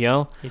same,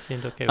 yo. He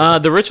seemed okay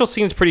with the ritual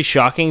scene's pretty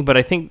shocking, but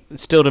I think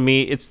still to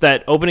me, it's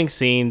that opening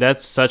scene.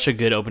 That's such a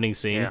good opening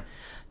scene,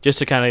 just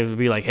to kind of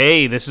be like,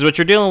 hey, this is what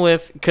you're dealing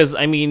with. Because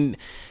I mean,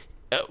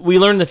 we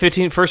learned the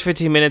first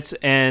 15 minutes,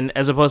 and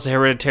as opposed to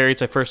Hereditary, it's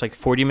the first like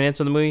 40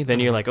 minutes of the movie. Then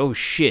you're like, oh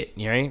shit,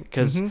 right?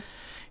 Because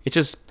it's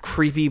just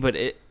creepy, but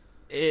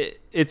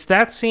it's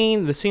that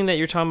scene, the scene that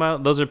you're talking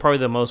about, those are probably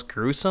the most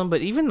gruesome,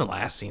 but even the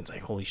last scene's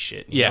like, holy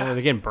shit. You know?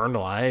 They're getting burned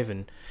alive,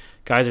 and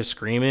guys are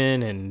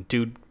screaming, and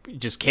dude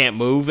just can't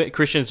move.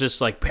 Christian's just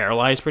like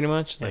paralyzed pretty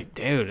much. Like,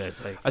 dude,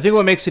 it's like... I think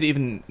what makes it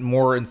even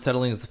more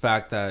unsettling is the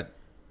fact that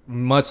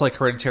much like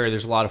Hereditary,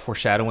 there's a lot of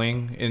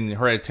foreshadowing. In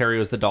Hereditary, it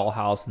was the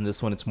dollhouse, and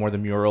this one, it's more the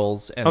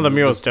murals. And the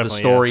murals, definitely,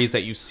 the stories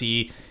that you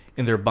see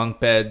in their bunk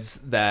beds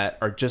that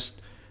are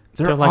just...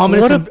 They're like,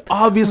 ominous,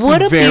 obviously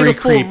very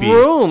beautiful creepy.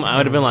 Room. I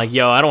would have been like,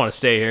 "Yo, I don't want to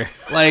stay here."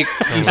 Like,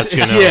 let you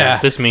know,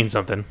 this means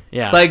something.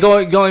 Yeah, like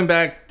going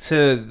back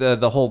to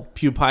the whole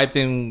pew pipe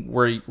thing,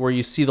 where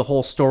you see the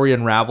whole story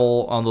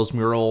unravel on those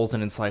murals,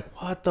 and it's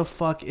like, what the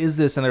fuck is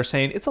this? And they're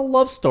saying it's a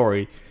love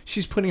story.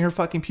 She's putting her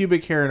fucking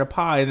pubic hair in a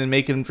pie and then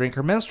making him drink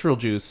her menstrual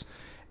juice,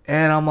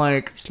 and I'm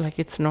like, it's like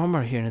it's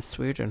normal here in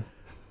Sweden.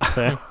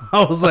 I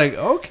was like,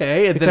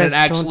 okay, and then it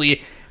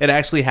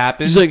actually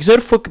happens. He's like, is that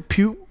a fucking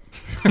pube?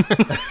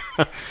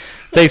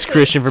 Thanks,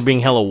 Christian, for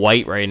being hella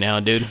white right now,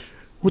 dude.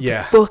 What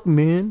the fuck,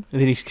 man?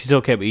 And then he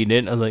still kept eating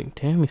it. I was like,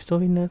 damn, he's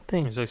still eating that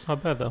thing. He's like, it's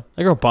not bad, though.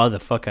 That girl bothered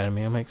the fuck out of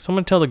me. I'm like,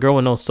 someone tell the girl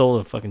with no soul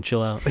to fucking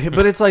chill out.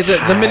 But it's like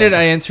the minute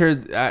I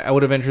entered, I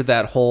would have entered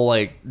that whole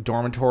like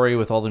dormitory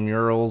with all the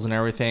murals and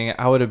everything.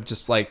 I would have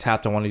just like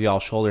tapped on one of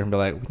y'all's shoulder and be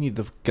like, we need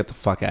to get the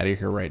fuck out of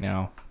here right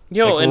now.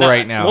 Yo, like, and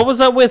right now. What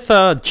was up with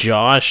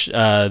Josh,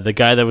 the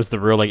guy that was the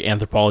real like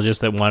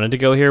anthropologist that wanted to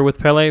go here with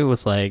Pele?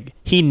 Was like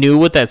he knew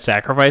what that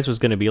sacrifice was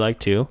going to be like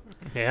too.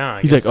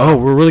 Yeah, he's like, oh,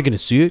 we're really going to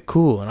see it,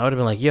 cool. And I would have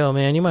been like, yo,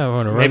 man, you might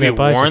want to run maybe that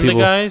by some warn the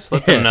people. guys,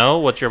 let them know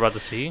what you're about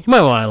to see. You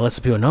might want to let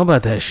some people know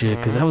about that shit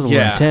because that was a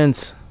little Yeah.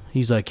 intense.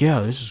 He's like,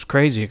 yeah, this is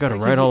crazy. I got to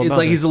write all about it. It's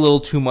like he's a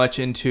little too much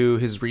into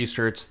his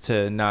research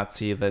to not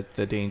see the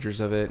dangers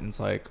of it. And it's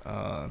like,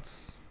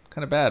 it's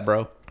kind of bad,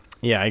 bro.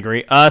 Yeah, I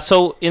agree.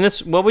 So in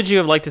this, what would you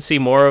have liked to see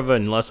more of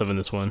and less of in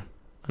this one?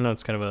 I know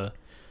it's kind of a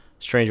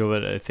strange one,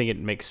 but I think it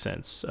makes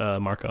sense.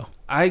 Marco,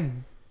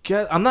 I'm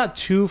not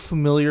too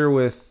familiar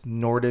with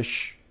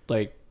Nordish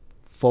like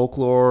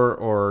folklore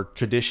or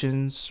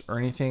traditions or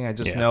anything. I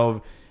just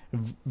know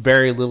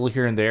very little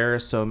here and there.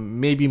 So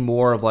maybe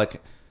more of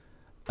like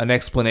an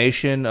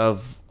explanation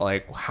of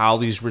like how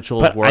these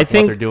rituals work, what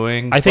they're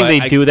doing. I think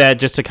they do that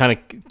just to kind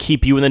of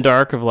keep you in the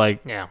dark of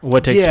like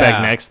what to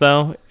expect next,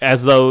 though,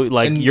 as though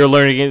like you're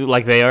learning it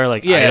like they are.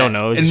 Like I don't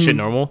know, is this shit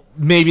normal?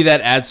 Maybe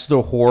that adds to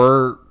the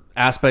horror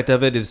aspect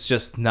of it. Is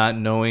just not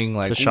knowing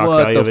like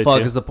what the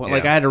fuck is the point.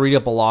 Like I had to read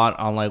up a lot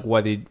on like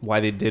why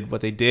they did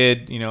what they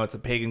did. You know, it's a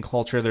pagan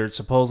culture. They're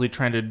supposedly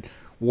trying to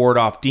ward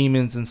off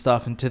demons and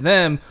stuff, and to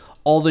them,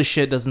 all this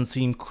shit doesn't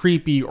seem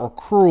creepy or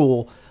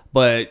cruel,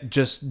 but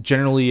just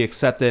generally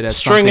accepted as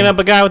stringing up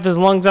a guy with his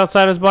lungs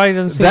outside his body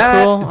doesn't seem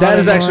cool. That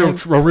is actually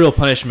a real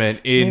punishment.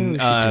 In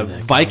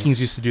Vikings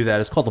used to do that.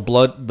 It's called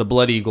the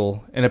blood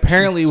eagle, and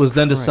apparently it was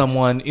done to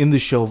someone in the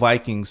show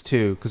Vikings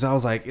too. Because I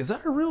was like, is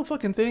that a real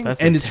fucking thing?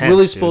 That's and intense, it's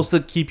really dude. supposed to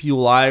keep you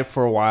alive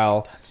for a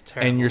while,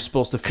 and you're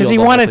supposed to feel because he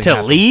wanted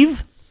to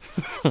leave.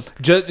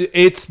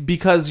 It's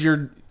because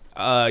you're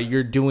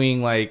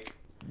doing like.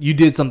 You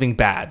did something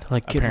bad.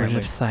 Like, get rid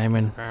of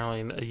Simon.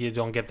 Apparently, you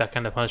don't get that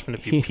kind of punishment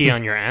if you pee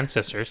on your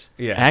ancestors.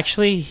 Yeah.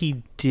 Actually,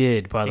 he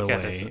did, by the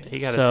way. He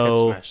got his head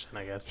smashed in,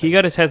 I guess. He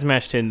got his head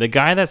smashed in. The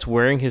guy that's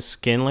wearing his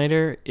skin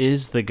later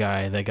is the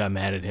guy that got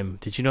mad at him.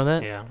 Did you know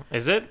that? Yeah.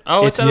 Is it?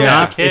 Oh, it's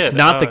not. a kid. It's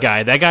not the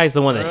guy. That guy's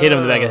the one that hit him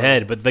in the back of the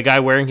head. But the guy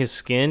wearing his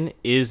skin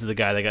is the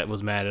guy that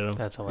was mad at him.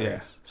 That's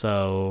hilarious.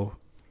 So,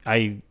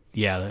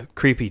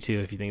 creepy too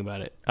if you think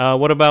about it.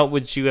 What about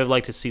would you have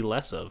liked to see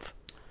less of?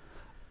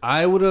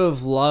 I would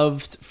have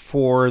loved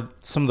for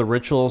some of the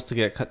rituals to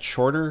get cut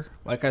shorter.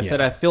 Like I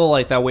said, I feel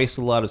like that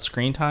wasted a lot of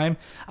screen time.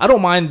 I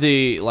don't mind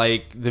the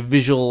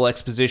visual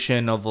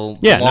exposition of the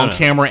long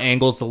camera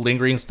angles, the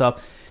lingering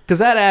stuff, because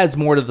that adds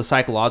more to the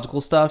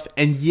psychological stuff.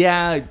 And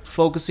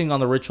focusing on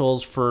the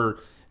rituals for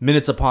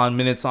minutes upon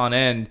minutes on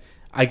end,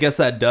 I guess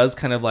that does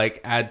kind of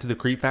like add to the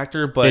creep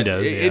factor, but it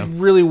does. It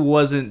really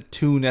wasn't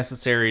too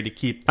necessary to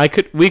keep.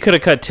 We could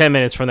have cut 10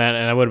 minutes from that,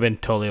 and I would have been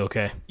totally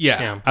okay.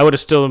 Yeah. I would have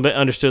still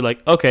understood.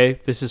 Like, okay,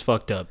 this is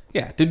fucked up.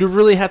 Yeah. Did we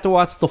really have to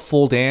watch the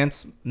full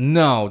dance?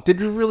 No. Did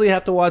we really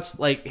have to watch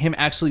like him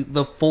actually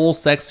the full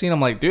sex scene?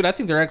 I'm like, dude, I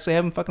think they're actually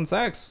having fucking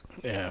sex.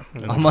 Yeah.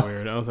 I'm like,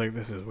 weird. I was like,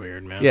 this is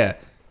weird, man. Yeah.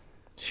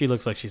 She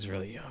looks like she's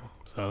really young.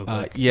 So I was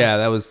like,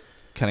 that was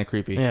kind of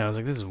creepy. Yeah, I was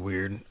like, this is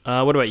weird.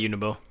 What about you,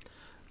 Nabo?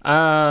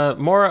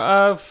 More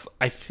of,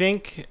 I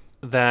think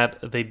that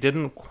they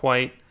didn't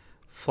quite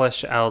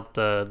flesh out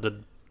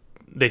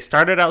they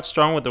started out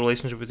strong with the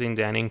relationship between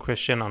Danny and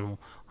Christian on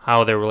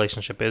how their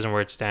relationship is and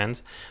where it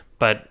stands,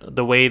 but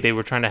the way they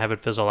were trying to have it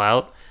fizzle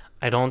out,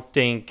 I don't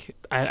think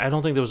there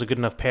was a good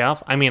enough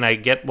payoff. I mean, I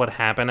get what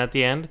happened at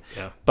the end,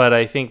 but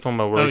I think from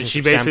a relationship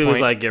she basically standpoint, was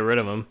like, get rid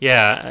of him.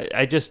 Yeah,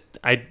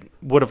 I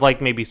would have liked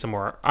maybe some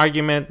more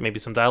argument, maybe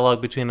some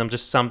dialogue between them,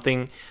 just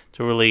something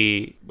to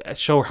really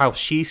show how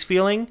she's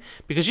feeling,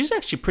 because she's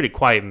actually pretty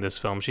quiet in this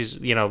film. She's,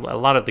 a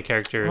lot of the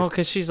characters. Well,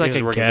 because she's like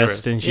a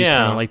guest and she's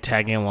kind of like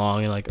tagging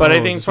along and like. But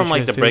I think from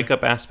like the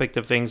breakup aspect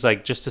of things,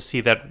 like just to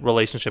see that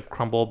relationship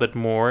crumble a bit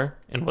more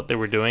in what they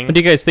were doing. But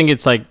do you guys think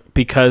it's like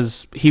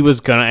because he was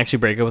gonna actually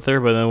break up with her,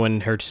 but then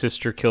when her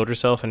sister killed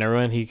herself and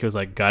everyone, he was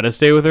like, gotta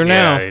stay with her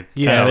now. I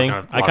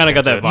kind of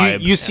got that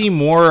vibe. You see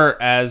more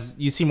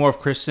of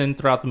Christian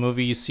throughout the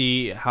movie. You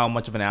see how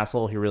much of an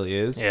asshole he really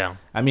is. Yeah.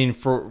 I mean,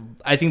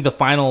 I think the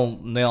final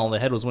nail on the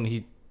head was when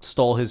he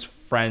stole his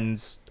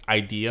friend's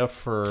idea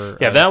for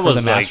that was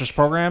the master's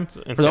program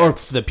or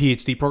for the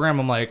PhD program.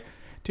 I'm like,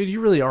 dude,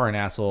 you really are an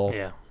asshole.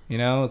 Yeah.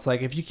 It's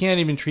like if you can't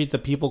even treat the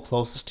people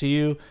closest to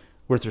you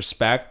with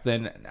respect,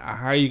 then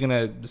how are you going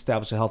to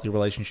establish a healthy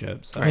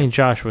relationship? So, I mean,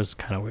 Josh was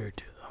kind of weird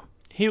too,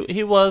 though.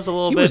 He was a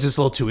little bit. He was just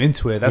a little too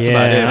into it. That's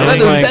about it.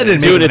 That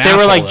didn't dude, if they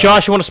were like,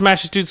 Josh, you want to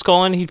smash this dude's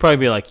skull in? He'd probably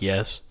be like,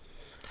 yes.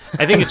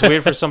 I think it's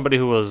weird for somebody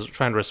who was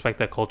trying to respect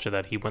that culture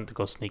that he went to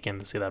go sneak in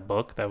to see that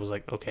book. That was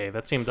like, okay,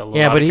 that seemed a little.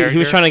 Yeah, but he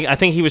was trying to. I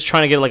think he was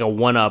trying to get like a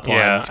one-up on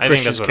I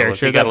think that's what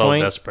character. He got a little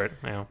desperate.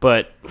 Yeah.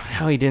 But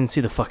how he didn't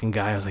see the fucking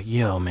guy, I was like,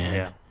 yo, man.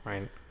 Yeah,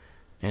 right.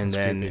 And that's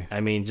then creepy.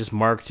 I mean, just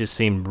Mark just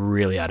seemed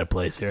really out of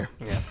place here.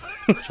 Yeah,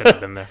 should have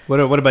been there.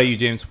 What about you,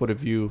 James? What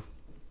did you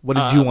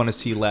want to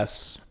see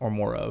less or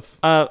more of?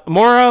 I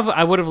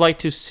would have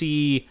liked to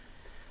see.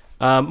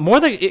 More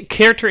the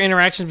character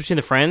interactions between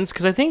the friends,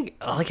 because I think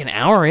like an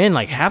hour in,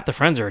 like half the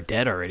friends are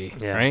dead already,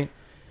 right?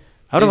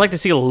 I would like to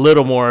see a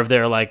little more of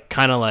their like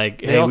kind of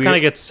like They all kind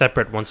of get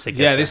separate once they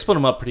get there. they split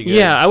them up pretty good.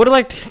 Yeah, I would have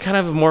liked kind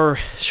of more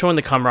showing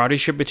the camaraderie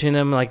between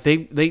them. Like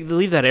they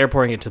leave that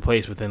airport and get to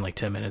place within like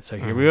 10 minutes. So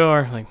here we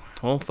are. Like,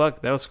 oh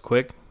fuck, that was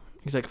quick.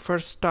 He's like,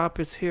 first stop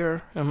is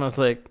here, and I was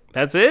like,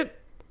 that's it.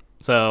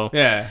 So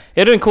yeah,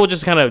 it'd been cool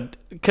just kind of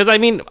because I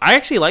mean I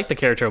actually like the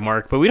character of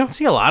Mark, but we don't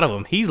see a lot of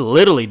him. He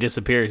literally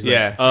disappears.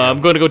 Like,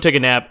 I'm going to go take a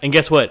nap, and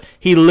guess what?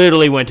 He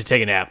literally went to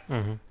take a nap.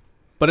 Mm-hmm.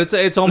 But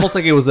it's almost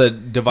like it was a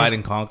divide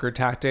and conquer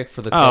tactic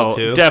for the cult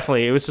too.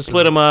 Definitely. It was to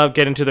split them up,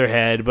 get into their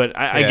head. But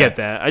I get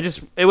that.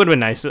 It would have been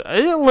nice.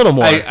 A little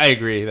more. I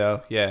agree,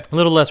 though. Yeah. A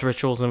little less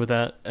rituals with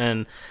that.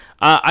 And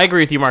I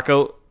agree with you,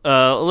 Marco.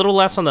 A little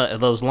less on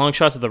those long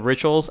shots of the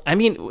rituals. I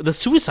mean, the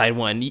suicide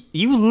one,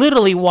 you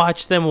literally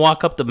watch them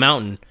walk up the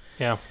mountain.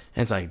 Yeah.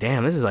 And it's like,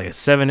 damn, this is like a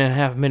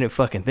 7.5 minute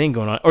fucking thing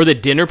going on. Or the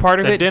dinner part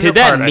of it. Did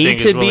that need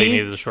to really be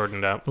needed to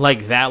shorten up.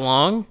 like that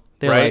long?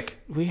 They're Right. like,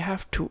 we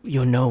have to,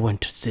 you'll know when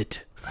to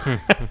sit. I'm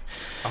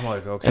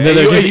like, okay. And then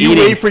they're just you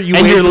eating. wait for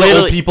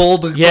old people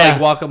to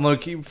like walk up.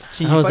 Like, can you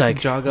I was fucking like,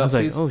 jog up? I was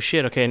like, please? oh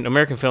shit, okay. In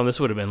American film, this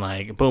would have been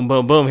like, boom,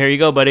 boom, boom. Here you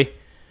go, buddy.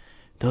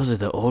 Those are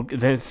the old.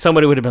 Then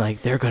somebody would have been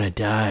like, they're gonna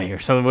die, or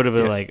someone would have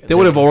been like, they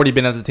would have already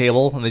been at the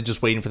table and they're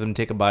just waiting for them to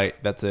take a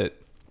bite. That's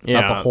it.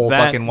 Yeah, not the whole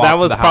that, fucking walk. That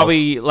was to the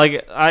probably house.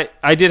 like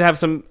I did have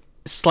some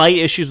slight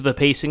issues with the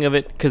pacing of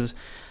it because,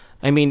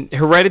 I mean,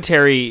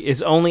 Hereditary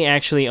is only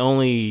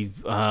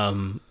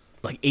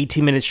like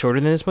 18 minutes shorter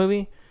than this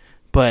movie,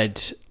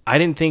 but I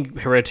didn't think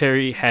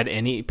Hereditary had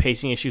any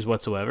pacing issues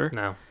whatsoever.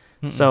 No.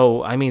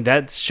 So, I mean,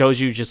 that shows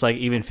you just like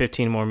even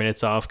 15 more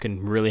minutes off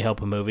can really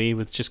help a movie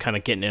with just kind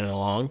of getting it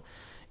along.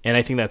 And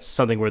I think that's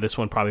something where this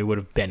one probably would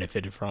have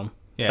benefited from.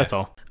 Yeah. That's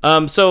all.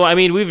 So, I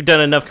mean, we've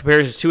done enough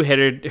comparisons to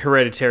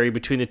Hereditary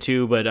between the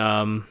two, but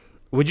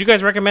would you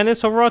guys recommend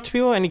this overall to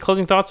people? Any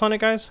closing thoughts on it,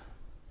 guys?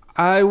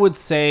 I would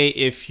say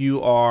if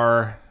you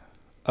are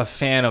a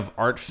fan of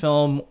art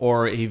film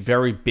or a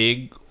very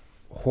big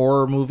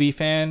horror movie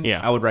fan,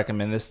 I would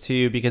recommend this to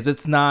you because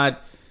it's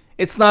not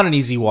an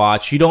easy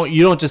watch. You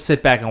don't just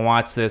sit back and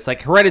watch this.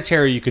 Like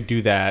Hereditary, you could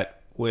do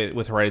that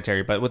with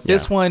Hereditary, but with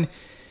this one,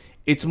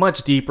 it's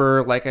much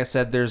deeper. Like I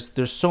said,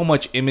 there's so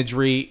much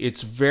imagery.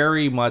 It's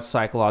very much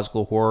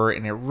psychological horror,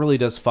 and it really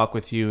does fuck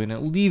with you, and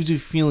it leaves you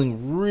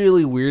feeling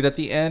really weird at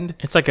the end.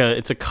 It's like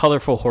it's a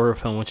colorful horror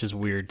film, which is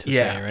weird to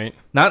say, right?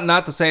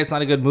 Not to say it's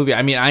not a good movie.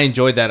 I mean, I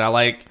enjoyed that. I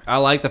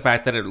like the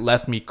fact that it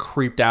left me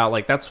creeped out.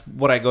 Like that's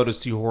what I go to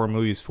see horror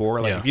movies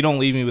for. Like if you don't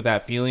leave me with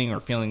that feeling or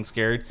feeling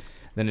scared,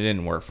 then it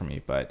didn't work for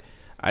me. But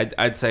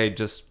I'd say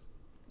just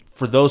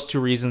for those two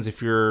reasons,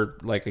 if you're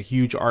like a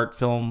huge art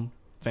film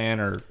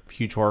fan or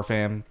huge horror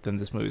fan, then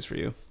this movie's for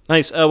you.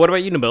 Nice. What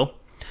about you, Nabil?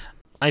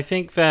 I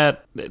think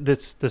that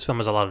this film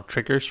has a lot of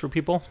triggers for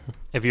people.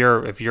 If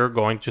you're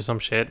going through some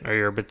shit or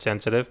you're a bit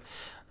sensitive,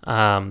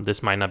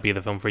 this might not be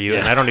the film for you.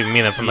 And I don't even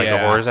mean that from like a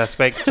horror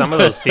aspect. Some of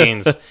those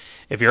scenes,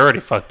 if you're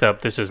already fucked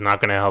up, this is not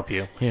going to help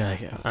you. Yeah,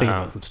 think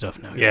about some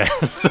stuff now. Yeah,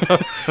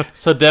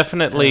 so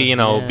definitely,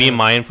 be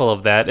mindful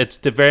of that. It's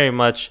very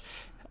much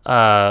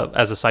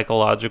as a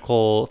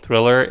psychological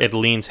thriller. It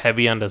leans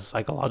heavy on the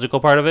psychological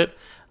part of it.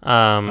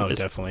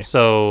 Definitely.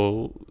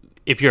 So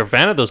if you're a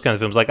fan of those kinds of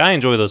films, like I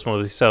enjoy those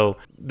movies, so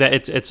that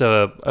it's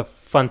a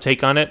fun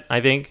take on it.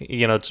 I think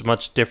it's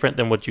much different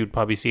than what you'd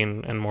probably see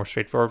in more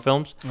straightforward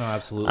films. Oh,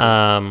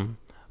 absolutely.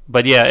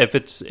 But yeah, if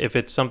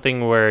it's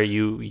something where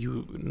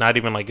you not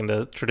even like in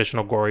the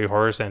traditional gory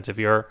horror sense, if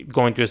you're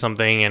going through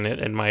something and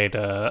it might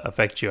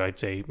affect you, I'd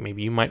say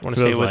maybe you might want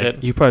to stay with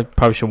it. You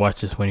probably should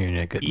watch this when you're in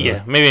a good mood.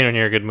 Yeah, maybe when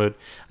you're in a good mood.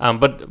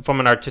 But from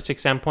an artistic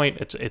standpoint,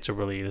 it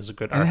is a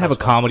good. And have a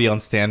comedy on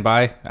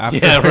standby after.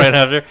 Yeah, right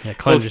after.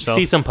 Cleanse yourself.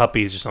 See some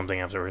puppies or something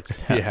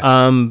afterwards.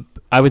 Yeah.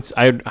 I would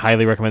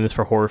highly recommend this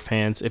for horror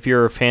fans. If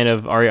you're a fan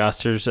of Ari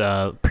Aster's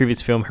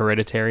previous film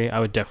Hereditary,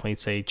 I would definitely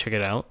say check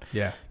it out.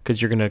 Yeah. Because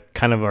you're going to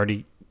kind of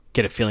already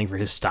get a feeling for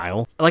his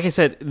style. Like I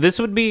said, this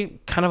would be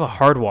kind of a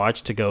hard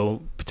watch to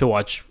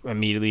watch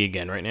immediately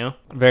again right now.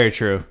 Very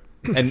true.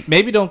 And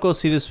maybe don't go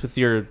see this with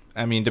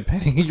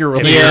depending on your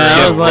relationship.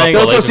 I was like,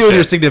 don't go see with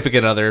your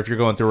significant other if you're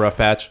going through a rough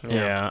patch.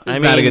 Yeah.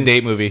 It's not a good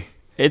date movie.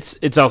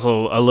 It's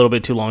also a little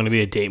bit too long to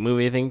be a date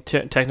movie, I think,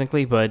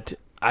 technically, but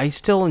I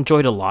still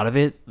enjoyed a lot of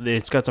it.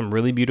 It's got some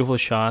really beautiful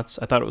shots.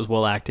 I thought it was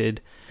well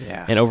acted.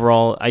 Yeah. And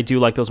overall, I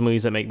do like those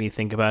movies that make me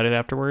think about it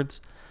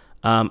afterwards.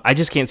 I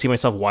just can't see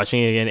myself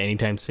watching it again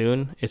anytime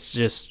soon. It's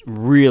just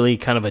really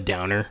kind of a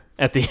downer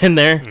at the end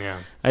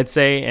there, I'd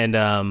say.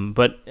 And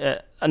but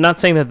I'm not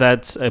saying that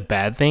that's a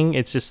bad thing.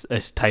 It's just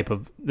this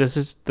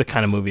is the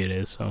kind of movie it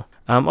is. So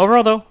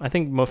overall, though, I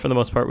think for the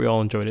most part, we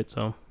all enjoyed it.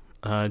 So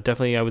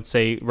definitely, I would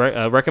say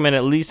recommend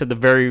at least at the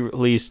very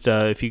least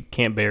if you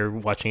can't bear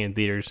watching it in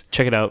theaters,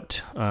 check it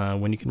out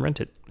when you can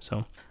rent it.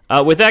 So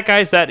with that,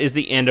 guys, that is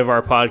the end of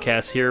our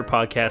podcast here,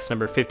 podcast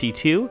number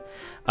 52.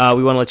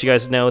 We want to let you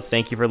guys know,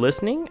 thank you for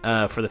listening,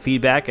 for the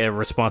feedback and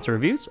response and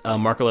reviews.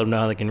 Marco, let them know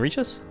how they can reach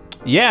us.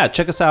 Yeah,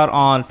 check us out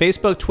on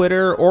Facebook,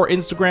 Twitter, or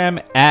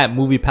Instagram at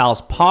Movie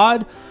Pals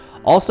Pod.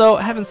 Also,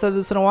 I haven't said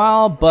this in a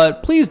while,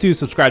 but please do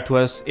subscribe to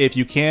us if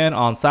you can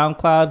on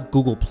SoundCloud,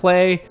 Google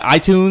Play,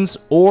 iTunes,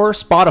 or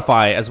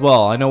Spotify as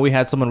well. I know we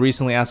had someone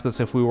recently ask us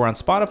if we were on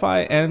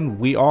Spotify, and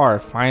we are,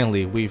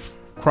 finally. We've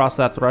crossed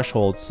that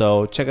threshold,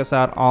 so check us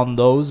out on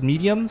those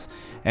mediums.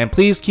 And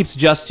please keep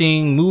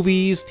suggesting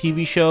movies,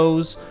 TV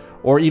shows,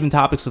 or even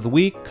topics of the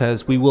week,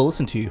 because we will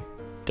listen to you.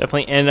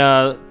 Definitely.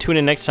 And tune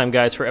in next time,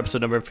 guys, for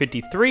episode number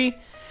 53.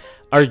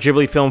 Our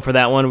Ghibli film for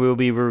that one, we will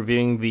be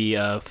reviewing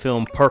the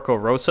film Porco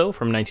Rosso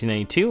from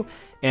 1992.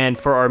 And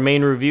for our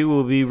main review,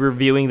 we'll be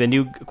reviewing the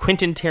new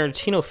Quentin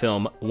Tarantino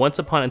film, Once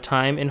Upon a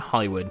Time in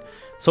Hollywood.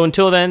 So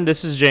until then,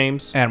 this is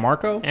James. And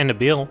Marco. And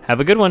Nabil. Have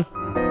a good one.